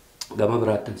gama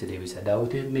biraattan si deebisa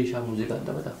Daawitiin meeshaa muuziqaa hin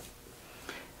taphataa?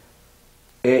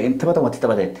 Hin taphatamu itti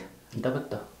taphateetti. Hin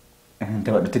taphattaa? Hin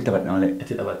taphadhu itti taphadha malee.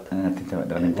 Itti taphatta? Itti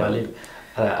taphadha malee. Maaliif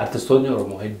artistoonni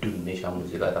Oromoo hedduun meeshaa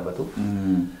muuziqaa taphatu.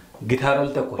 Gitaara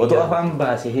tokko. Otoo afaan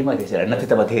baasee himate sira natti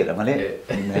taphateedha malee.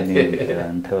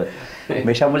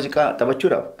 Meeshaa muuziqaa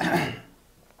taphachuudhaaf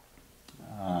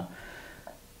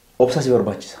obsa si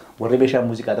barbaachisa. Warri meeshaa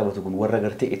muuziqaa taphatu kun warra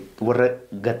gartee warra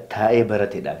gattaa'ee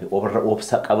barateedhaa fi warra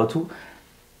obsa qabatu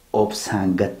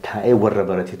obsaan gattaa'ee warra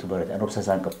barateetu barate. An obsa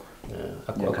isaan qabu.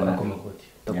 Akkuma kooti.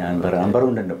 An baruu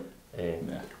hin danda'u.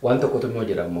 Waan tokkotu immoo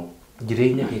jedhamu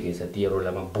jireenya kee keessatti yeroo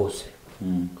lama boosse.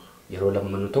 Yeroo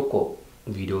lammanuu tokko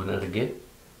viidiyoon argee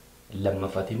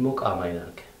lammaffati immoo qaama hin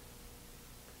arge.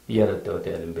 Yeroo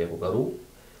ta'e hin beeku garuu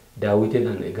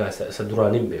Daawitiin egaa isa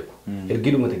duraan hin beeku.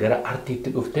 Ergi dhumate gara artiitti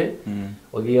dhufte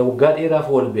waggaa dheeraaf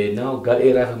wal beeknaa waggaa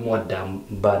dheeraaf immoo addaan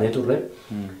baanee turre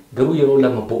garuu yeroo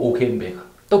lama bo'uu kee hin beeka.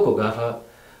 Tokko gaafa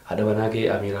haadha manaa kee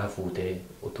Amiiraa fuutee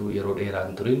utuu yeroo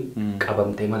dheeraan turin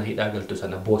qabamtee mana hidhaa galtu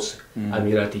sana boosse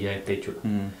Amiiraatii yaa'ittee jechuudha.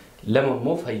 Lama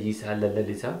immoo Fayyisaa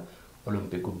Lallalisaa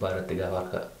Olompik gubbaa irratti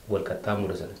gaafa wal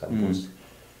qaxxaamura sana kan boosse.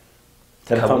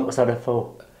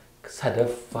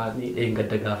 Sadaffaan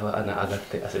dheengadda gaafa ana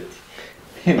agarte asitti.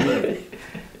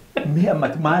 Mi'a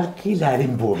maal kee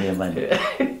ilaaliin boomee malee.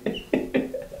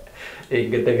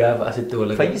 Dheengadda gaafa asitti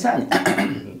wal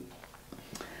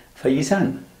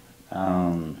Fayyisaan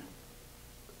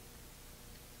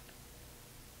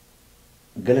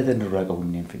galata nurraa qabu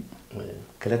hin finne.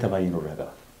 Galata baay'ee nurraa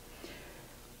qaba.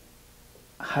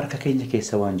 Harka keenya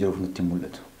keessa waan jiruuf nutti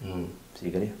mul'atu.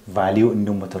 Siigalee vaaliyuu inni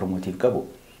uummata Oromootiif qabu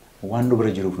waan nu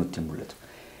bira jiruuf nutti mul'atu.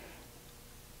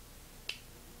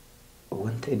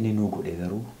 Wanta inni nuu godhe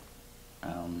garuu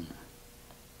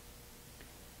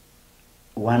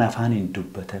waan afaaniin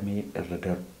dubbatamee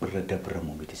irra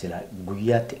dabramu miti silaa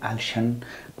guyyaatti al 5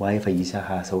 waa'ee Fayyisaa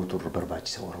haasa'utu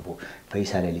barbaachisa Oromoo.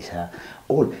 Fayyisaa Lalisaa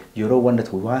yeroo wanta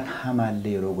waan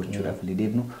hamaallee yeroo gochuudhaaf illee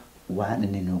deemnu waan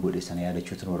inni nuu godhe sana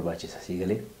yaadachuutu nu barbaachisa.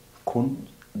 Siigalee kun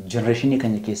jenereeshinii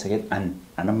keenya keessa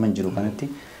amma jiru kanatti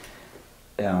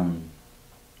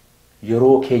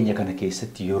yeroo keenya kana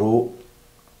keessatti yeroo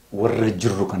warra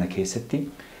jirru kana keessatti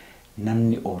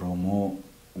namni Oromoo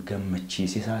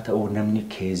gammachiises haa ta'u namni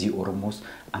keezii Oromoos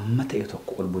amma ta'e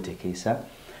tokko ol bute keessaa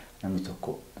namni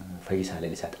tokko Fayyisaa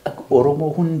Lalisaati. Akka Oromoo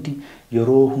hundi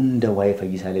yeroo hunda waa'ee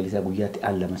Fayyisaa Lalisaa guyyaatti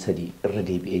al 2-3 irra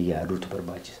deebi'ee yaaduutu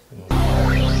barbaachisa.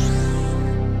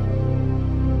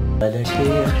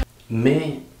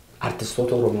 Mee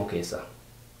artistoota Oromoo keessaa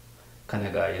kan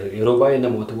egaa yeroo baay'ee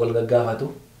namooti wal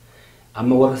gaggaafatu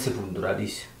amma warra si fuulduraa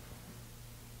dhiisi.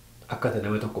 Akkata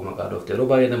nama tokko maqaa dhoofte yeroo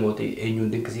baay'ee namooti eenyuun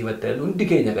dinqisiifatte hundi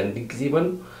keenya kan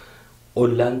dinqisiifannu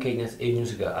ollaan keenyas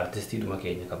eenyuus egaa artistiidhuma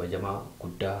keenya kabajamaa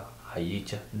guddaa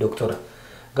hayyicha doktora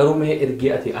garuu mee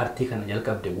ergee ati artii kana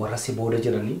jalqabde warra si booda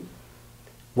jiranii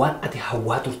waan ati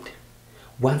hawwaa turte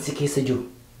waan si keessa jiru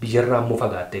biyyarraa immoo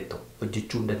fagaatteetto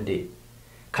hojjechuu hin dandeenye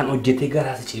kan hojjetee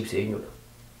garaa si ciibse eenyudha?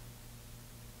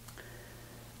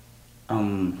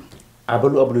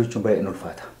 Abaluu jechuun baay'ee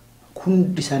ulfaata.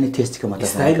 Hundi isaanii teesti kan mataa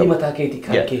isaanii qabu. Istaayilii mataa keetii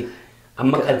kan kee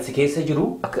amma kan si keessa jiru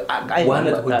waan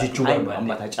ati hojjechuu barbaade.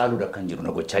 Mataa caaluudha kan jiru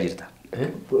na gochaa jirta.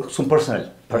 Sun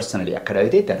personally akka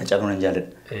daawwiteetti ana caaluu nan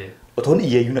jaalladha. Otoon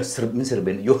iyyeeyyuu na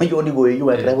sirbeen yoo ni booyeyyuu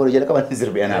baay'ee boora jala qaban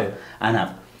sirbee anaaf.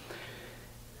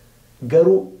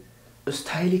 Garuu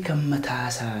istaayilii kan mataa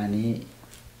isaanii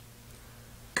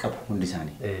qabu hundi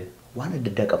isaanii waan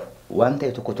adda addaa qabu waan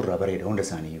ta'e tokko turraa bareeda hunda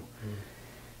isaaniiyyuu.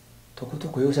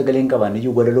 Tokko yoo sagaleen qabaanne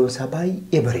iyyuu walaloon isaa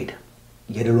baay'ee bareeda.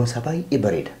 Yadaloon isaa baay'ee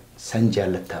bareeda. San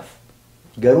jaallattaaf.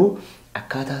 Garuu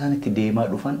akkaataa isaan itti deemaa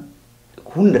dhufan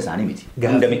hunda isaanii miti.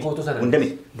 Hunda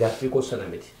miti. Gaaffii qoosana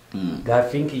miti.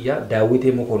 Gaaffiin kiyyaa Dawit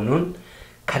Mekonen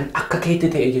kan akka keetti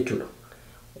ta'e jechuudha.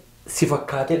 Si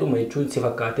fakkaatee dhuma jechuun si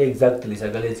fakkaatee exactly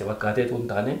sagaleen si fakkaatee tuun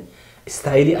taane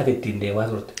istaayilii ati ittiin deemaa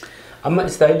turte. Amma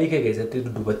istaayilii kee keessatti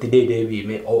dudduubatti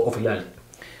deebi'ee of ilaali.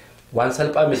 Waan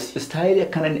salphaa miti. Istaayilii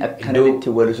akkanatti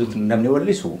walisuutti namni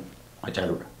walisu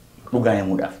Hacaaluudha. Dhugaa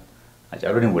himuudhaaf.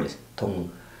 Hacaaluun hin walise. Tokko.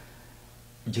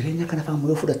 Jireenya kana fa'aa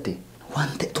yoo fudhatte waan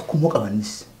ta'e tokko immoo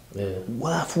qabannis.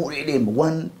 Waa fuudhee deema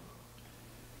waan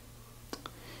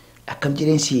akkam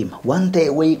jireensi hima waan ta'e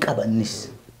wayii qabannis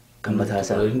kan mataa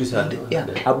isaa.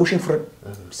 Abbusheen fudhadhu.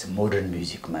 Modern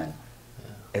music man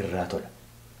irraa tola.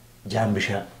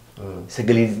 Jaambishaa.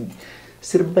 Sagalee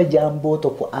sirba jaamboo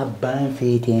tokko abbaan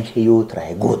feeteen yoo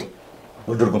tiraay goote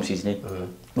wal dorgomsiisnee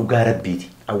dhugaa rabbiiti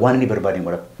waan inni barbaadeen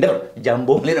godha dabar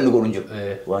jaamboo malee namni godhu hin jiru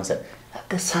waan sana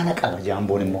akka sana qaba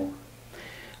jaamboon immoo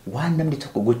waan namni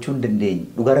tokko gochuu hin dandeenye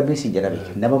dhugaa rabbiin siin jedhame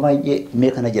nama baay'ee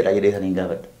mee kana jedhaa jedhee sana hin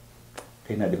gaafadha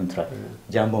feenaa dhibin tiraay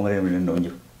jaamboo malee namni danda'u hin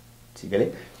jiru si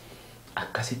galee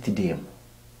akkasitti deemu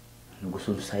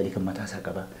nugusuun saayilii kan mataa isaa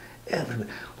qaba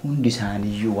hundi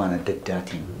isaaniiyyuu waan adda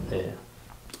addaatiin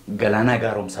Galaanaa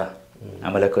gaaromsaa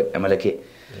amala kee.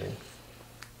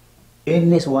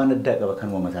 Innis waan addaa qaba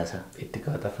kanuma mataasaa. Itti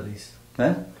kaata fariis.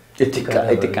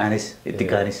 Itti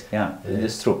kaanis. Yeah,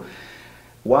 it's true.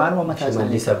 Waanuma mataasaa.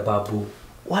 Shimalli sabbaabuu.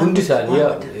 Hundi isaanii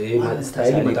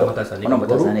istaayilii mataa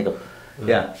isaanii qabu.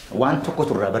 Yeah, waan tokko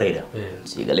turraa bareeda.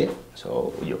 Siigalee.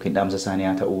 So yookiin dhaamsa isaanii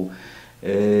haa ta'u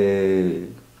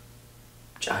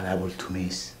caalaa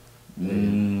bultumees.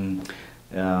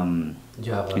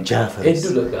 Jaafar.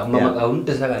 Hedduudha amma maqaa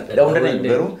hunda isaa kan dhaabuu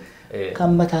garuu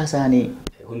kan mataa isaanii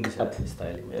hundi isaanii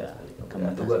istaayilii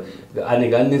mataa isaanii. Ani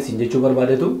gaanni siin jechuu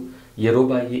barbaadetu yeroo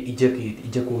baay'ee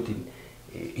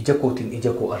ija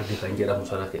koo arge kan jedhamu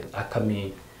sana akkamii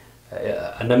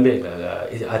annan beeka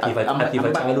atiifa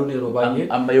caaluun yeroo baay'ee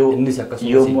innis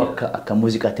akkasuma yoomuu akka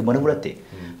muuziqaatti mana fudhatte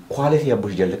quality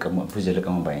abbush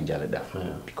jalqaban baay'een jaaladha.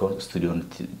 Because studioon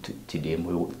itti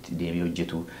deemee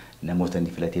hojjetu namoota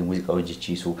inni filatee muuziqaa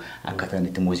hojjechiisu akkaataan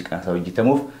itti muuziqaan isaa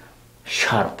hojjetamuuf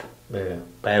sharp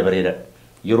baay'ee bareeda.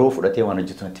 Yeroo fudhatee waan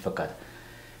hojjetu natti fakkaata.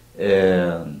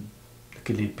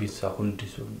 Kiliipii isaa hundi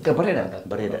sun.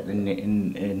 Bareeda.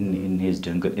 Inni is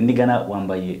doing good. Inni gana waan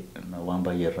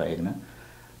baay'ee irraa eegna.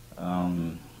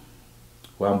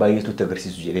 Waan baay'eetu itti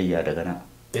agarsiisu jedhee yaada gana.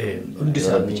 Hundi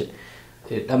isaanii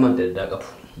dhaman addaa qabu.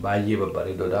 Baay'ee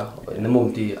babbareedoodha.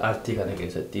 Namoonni aartii kana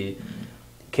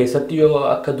keessatti yoo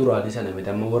akka duraanii sana miti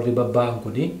amma warri babba'an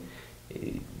kuni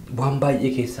waan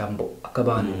baay'ee keessaan ba'u akka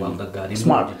ba'an waan gaggaarii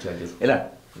hojjechaa jiru. Ilaal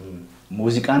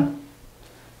muuziqaan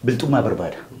biltummaa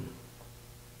barbaada.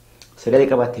 Sagalee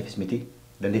qabaatteefis miti,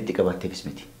 dandeettii qabaatteefis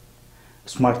miti.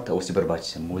 Smart ta'uu si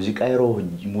barbaachisa.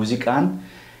 Muuziqaan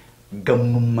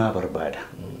gammummaa barbaada.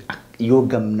 Yoo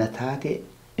gamna taate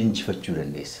injifachuu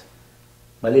dandeessa.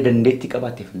 Malee dandeettii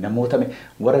qabaatteef namoota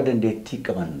warra dandeettii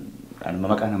qaban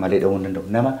maqaa malee dha'uu hin danda'u.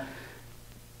 Nama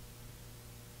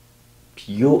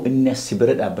yoo inni as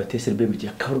bira dhaabbatee sirbee miti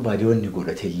akka barbaade wanni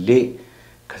godhate illee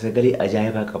ka sagalee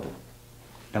ajaa'ibaa qabu.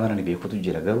 Nama nani beekutu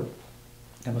jira garuu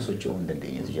nama socho'uu hin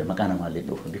dandeenyetu jira maqaa namaallee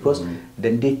dhufu. Because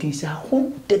dandeettiin isaa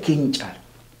hunda keenya caala.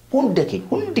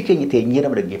 Hundi keenya teenyee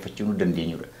nama dhaggeeffachuu nu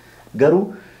dandeenyudha. Garuu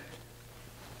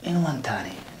inumaan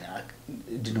taane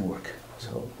it didn't work.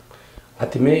 So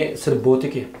ati mee sirbooti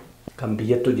kee kan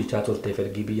biyyatti hojjechaa turteef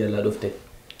ergii biyya alaa dhufte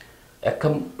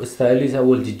akkam istaayilii isaa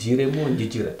wal jijjiiree moo hin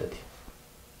jijjiirattati?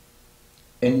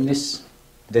 Innis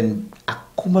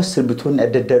akkuma sirbitoonni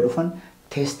adda addaa dhufan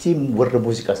teestii warra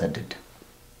muuziqaas adda adda.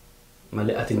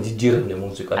 Malee ati hin jijjiiramne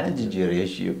muuziqaa? Ani jijjiiree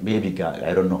maybe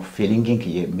I don't know feelingin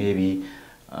kiyya maybe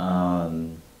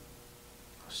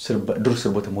dur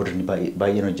sirboota moderni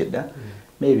baay'een hojjedha.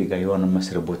 Maybe yoo amma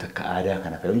sirboota akka aadaa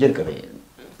kana fayyadamu jalqabe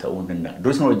ta'uu hin danda'a.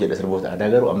 Duris nama hojjedha sirboota aadaa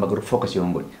garuu amma garuu focus yoo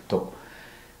hin godhe tokko.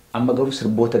 Amma garuu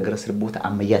sirboota gara sirboota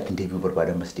ammayyaatti deebi'uu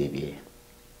barbaada ammas deebi'ee.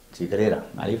 Si gareera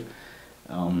maaliif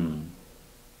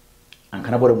an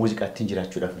kana booda muuziqaatti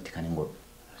jiraachuudhaaf miti kan hin godhu.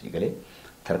 Si galee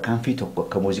tarkaanfii tokko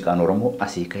akka muuziqaan Oromoo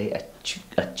asii ka'ee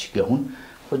achi gahuun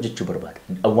hojjechuu barbaada.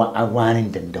 Waan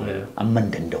hin danda'u amma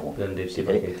hin danda'u.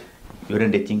 Yoo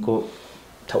dandeettiin koo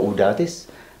ta'uu daates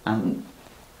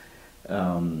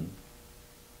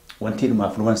wanti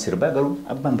dhumaaf numan sirbaa garuu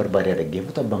abbaan barbaadee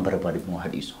dhaggeeffatu abbaan barbaadee immoo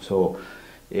hadhiisu. So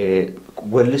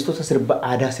wallistoota sirba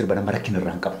aadaa sirba nama rakkina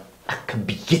irraa hin qabu. Akka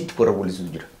biyyatti warra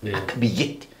wallisuutu jira. Akka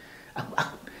biyyatti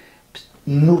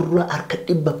nurra harka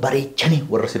dhibba bareechanii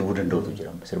warra sirbuu danda'utu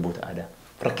jira sirboota aadaa.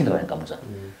 Rakkina irraa hin qabu isaan.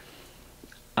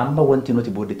 Amma wanti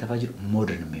nuti booddee tafaa jiru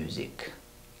modern music.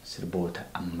 Sirboota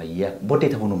ammayyaa booddee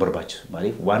tafuu nu barbaachisu.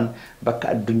 Maaliif waan bakka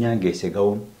addunyaan geesse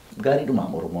ga'uun gaariidhuma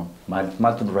Oromoon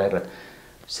maaltu duraa irratti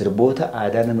sirboota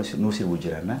aadaa nama nu sirbu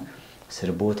jiranna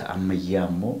sirboota ammayyaa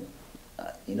immoo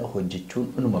hojjechuun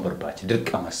numa barbaachisa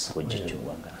dirqamas hojjechuun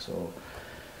waan kana. So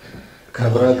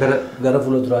gara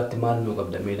fuulduraatti maal nu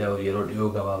qabda meedaa yeroo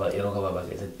gabaabaa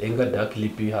keessatti eeggaddaa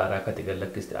kilipii haaraa akkati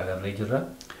gallakkiste agarree jirra.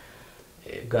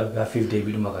 Gaaffiif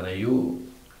deebiidhuma kanayyuu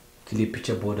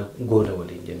kilipicha booda gooda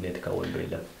waliin jenneeti kan wal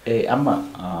beellamu. Amma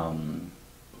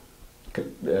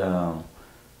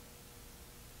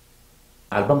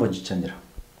albama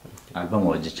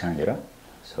hojjechaa jira.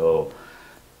 So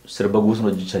sirba guutuun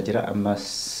hojjechaa jira. Amma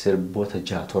sirboota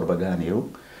 6-7 ga'aniiru.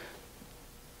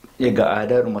 Egaa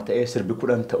aadaadhuma ta'ee sirbi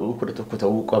 10 ta'uu 11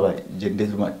 ta'uu qaba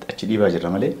jenneetuma achi dhiibaa jirra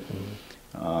malee.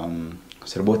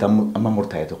 Sirboota amma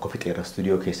murtaa'e tokko fixeera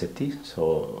stuudiyoo keessatti. So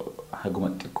haguma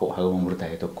xiqqoo haguma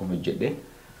murtaa'e tokko hojjedhe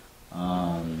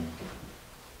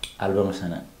albama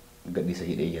sana gadhiisa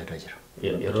hidhee yaadaa jira.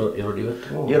 Yeroo dhiyootti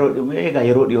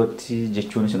yeroo dhiyootti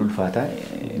jechuun isin ulfaata.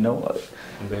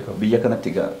 Biyya kanatti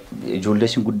egaa ijoollee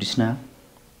isin guddisnaa.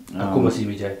 Akkuma si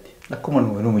mijaayetti. Akkuma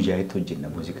nu mijaayetti hojjenna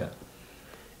muuziqaa.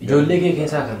 Ijoollee kee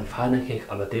keessaa kan faana kee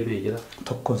qabatee ba'ee jira.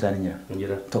 Tokkoon isaanii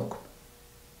jira. Tokko.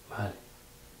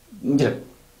 Injira.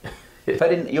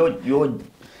 Fadhin yoo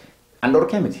an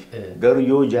dhorkee miti. Garuu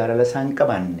yoo jaalala isaan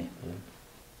qabaanne.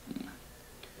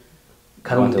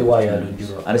 Kan wanti waa yaalu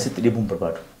jiru. Ani sitti dhibuun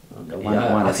barbaadu.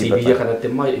 Asii biyya kanatti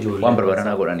immoo ijoollee. Waan barbaadan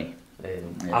haa godhanii.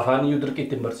 Afaan iyyuu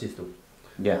dirqiitti hin barsiistu.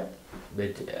 Yaa.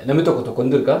 Namni tokko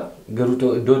hin dirqa garuu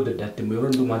iddoo adda addaatti immoo yeroo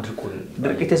hundumaa dirquun.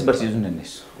 Dirqiittes barsiisuu hin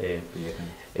dandeessu.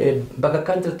 Bakka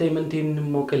akka entertainmentiin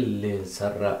immoo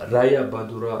qilleensarraa raayyaa abbaa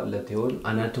duraa lateewwan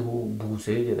anatu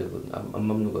buusee jedha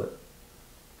ammam nu gara.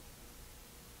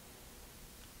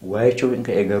 Waa'ee chubiin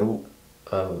ka'ee garuu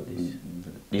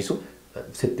dhiisu.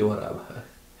 Sitti waraaba.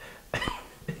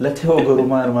 Lateewoo garuu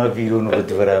maalumaa viidiyoo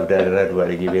nurratti waraabdaa irraa du'aa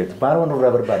dhagee beektu. Maaluma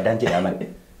nurraa barbaaddaan jedhaa malee.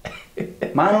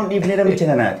 Maaluun dhiibnee namicha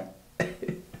kanaati.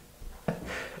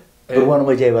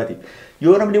 Durwaanuma ajaa'ibaati.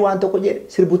 Yoo namni waan tokko jedhe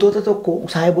sirboota tokko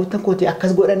saayiboottan kooti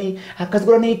akkas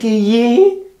godhanii tiyyee.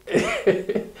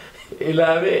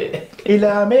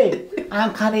 Ilaamee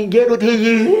aan kan hin jedhu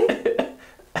tiyyee.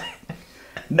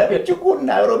 Namichi kun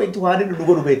Naayiroobiitti waan inni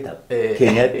dhugu beektaa.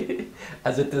 Keenyaatti.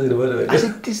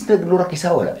 Asittis nu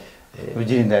rakkisaa oola.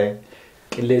 Hojiin taa'ee.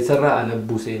 Qilleensarraa ana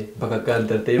buusee bakka akka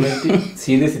entertainmentii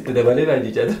siinis itti dabalee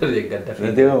raajichaa ture gadda.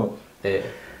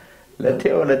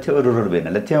 Lateewoo durur beena.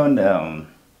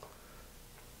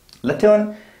 Lateewwan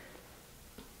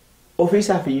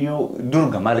ofiisaaf iyyuu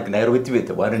durga maal Naayiroobiitti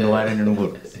beekta waan inni nu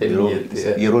godhu.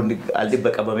 Yeroo al dhibba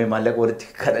qabamee maallaqa walitti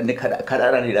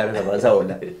kadhaadhaan hidhaan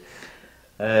oola.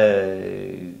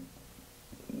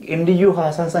 Inni iyyuu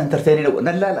haasaan isaa entertainii godha.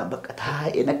 Nan laala bakka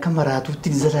taa'ee akka maraatuutti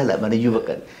ni zalaala mana iyyuu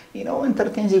bakka.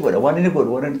 Entertainsii godha waan inni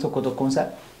godhu waan inni tokkoon isaa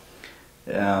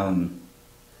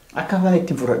akka afaan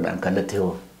ittiin fudhadhaan kallattii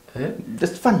hoo.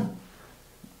 Just fun.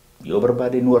 Yoo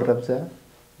barbaade nu warrabsaa.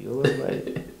 Yoo barbaade.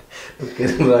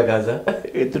 Keessumaa kaasaa.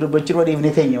 Itti dubbachuun waliif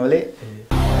ni teenya malee.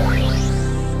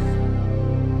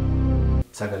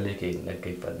 Sagalee keenya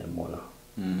dhaggeeffanne moona.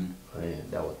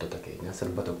 Daawwattoota keenya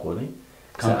sirba tokkoon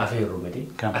kan afeerru miti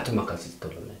atuma akkasitti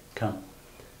tolune. Kan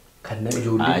nama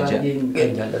ijoollee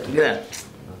baay'een jaallatu.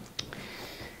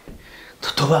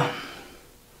 Tottobaa.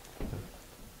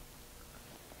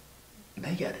 Na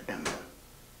yaadadhaan.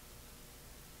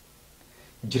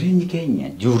 Jireenyi keenya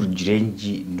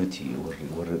jireenyi nuti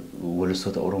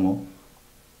walistoota Oromoo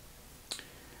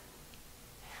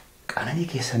qananii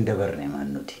keessan dabarne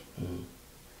maan nuti.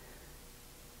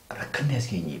 Rakkanni as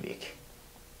keenyee beeke.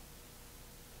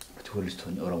 Nuti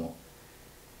walistoonni Oromoo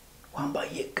waan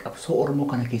baay'ee qabsoo Oromoo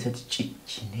kana keessatti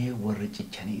cicchinee warra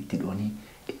cichanii itti dhoonii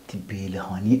itti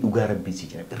beelahanii dhugaa rabbiinsi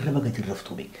jira. Irra bagati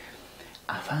raftuu beeke.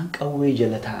 Afaan qawwee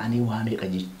jala taa'anii waa meeqa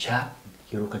jechaa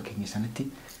yeroo kan keenya sanatti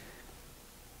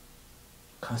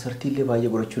kansartiillee baay'ee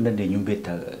godhachuu hin dandeenyuun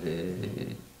beektaa.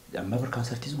 Amma bar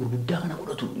kansartiis gurguddaa kana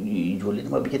godhatu ijoollee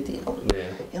nama biyyatti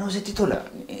yeroo sitti tola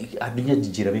addunyaa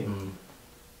jijjiirame.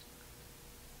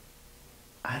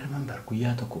 I remember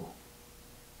guyyaa tokko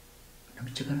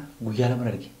namicha kana guyyaa lama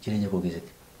arge jireenya koo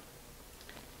keessatti.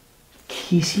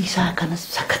 Kiisii isaa kanas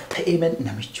sakatta'ee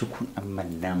namichi kun amma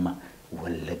nama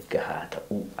Wallagga haa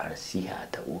ta'uu, Arsii haa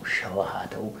ta'uu, Shawaa haa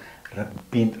ta'uu,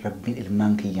 Rabbiin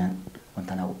ilmaan kiyyaan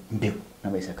wanta naa hin beeku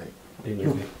nama isa kale.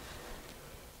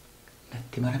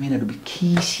 Natti maramee na dubbi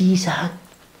kiisii isaa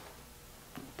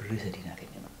birrii sadii naa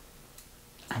kenna.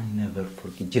 I never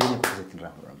forget jireenya koo keessatti hin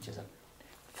raafuu namicha sana.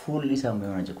 Fuulli isaa immoo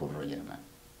yoona jechuun dura jedhama.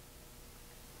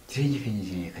 Jireenya keenya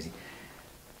jireenya akkasii.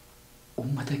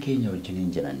 Uummata keenya wajjin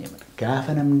hin jedhanne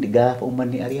gaafa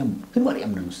uummanni ari'amu hin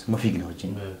ari'amna nus ma fiigna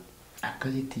wajjin.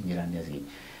 Akkasitti hin jiraanne asii.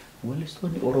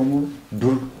 Walistoonni Oromoo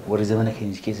dur warri zamana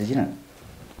keenya keessa jiran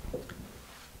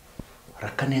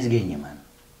rakkanni as geenye maan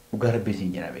dhugaa rabbiis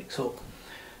hin jira beeku. So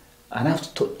anaaf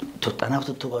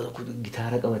tottobaa tokko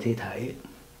gitaara qabatee taa'ee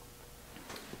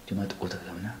jimaa xiqqoota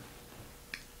qabna.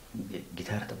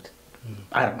 Gitaara taphate.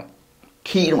 Arma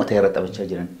kiinuma ta'e irratti taphachaa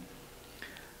jiran.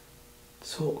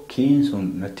 So kiin sun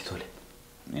natti tole.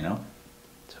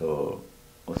 So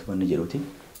osoo inni jedhuuti.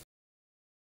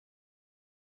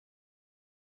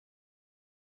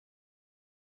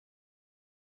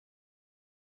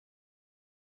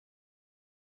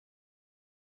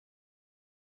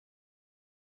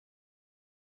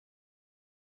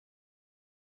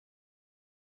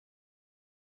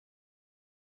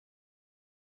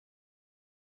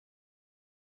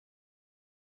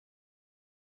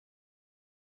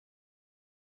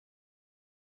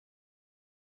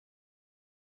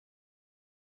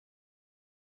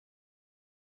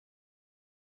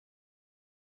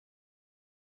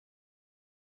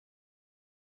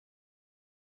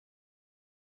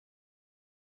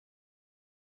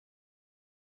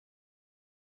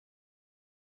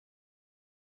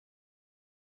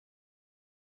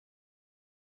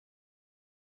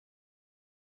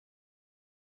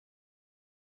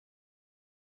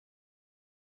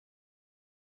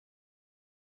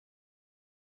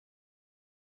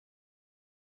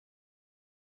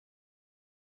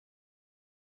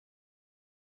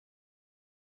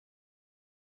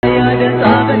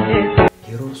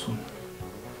 yeroo sun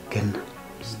ganna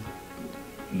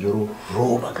yeroo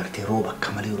rooba gartee rooba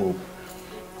akka malee rooba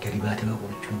gadi baatee waa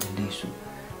gochuu hin dandeessu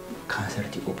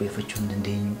kaasartii qopheeffachuu hin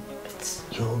dandeenyu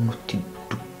yeroo nutti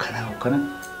dukkanaa'u kana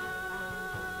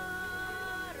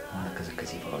waan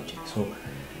akkasii fa'aa hojjete. So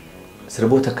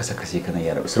sirboota akkasii kana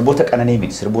yaadadhu. Sirboota qananii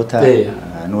miti sirboota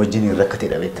nu wajjin rakkatee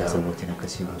dhabeettaa sirbootiin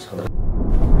akkasii gosa.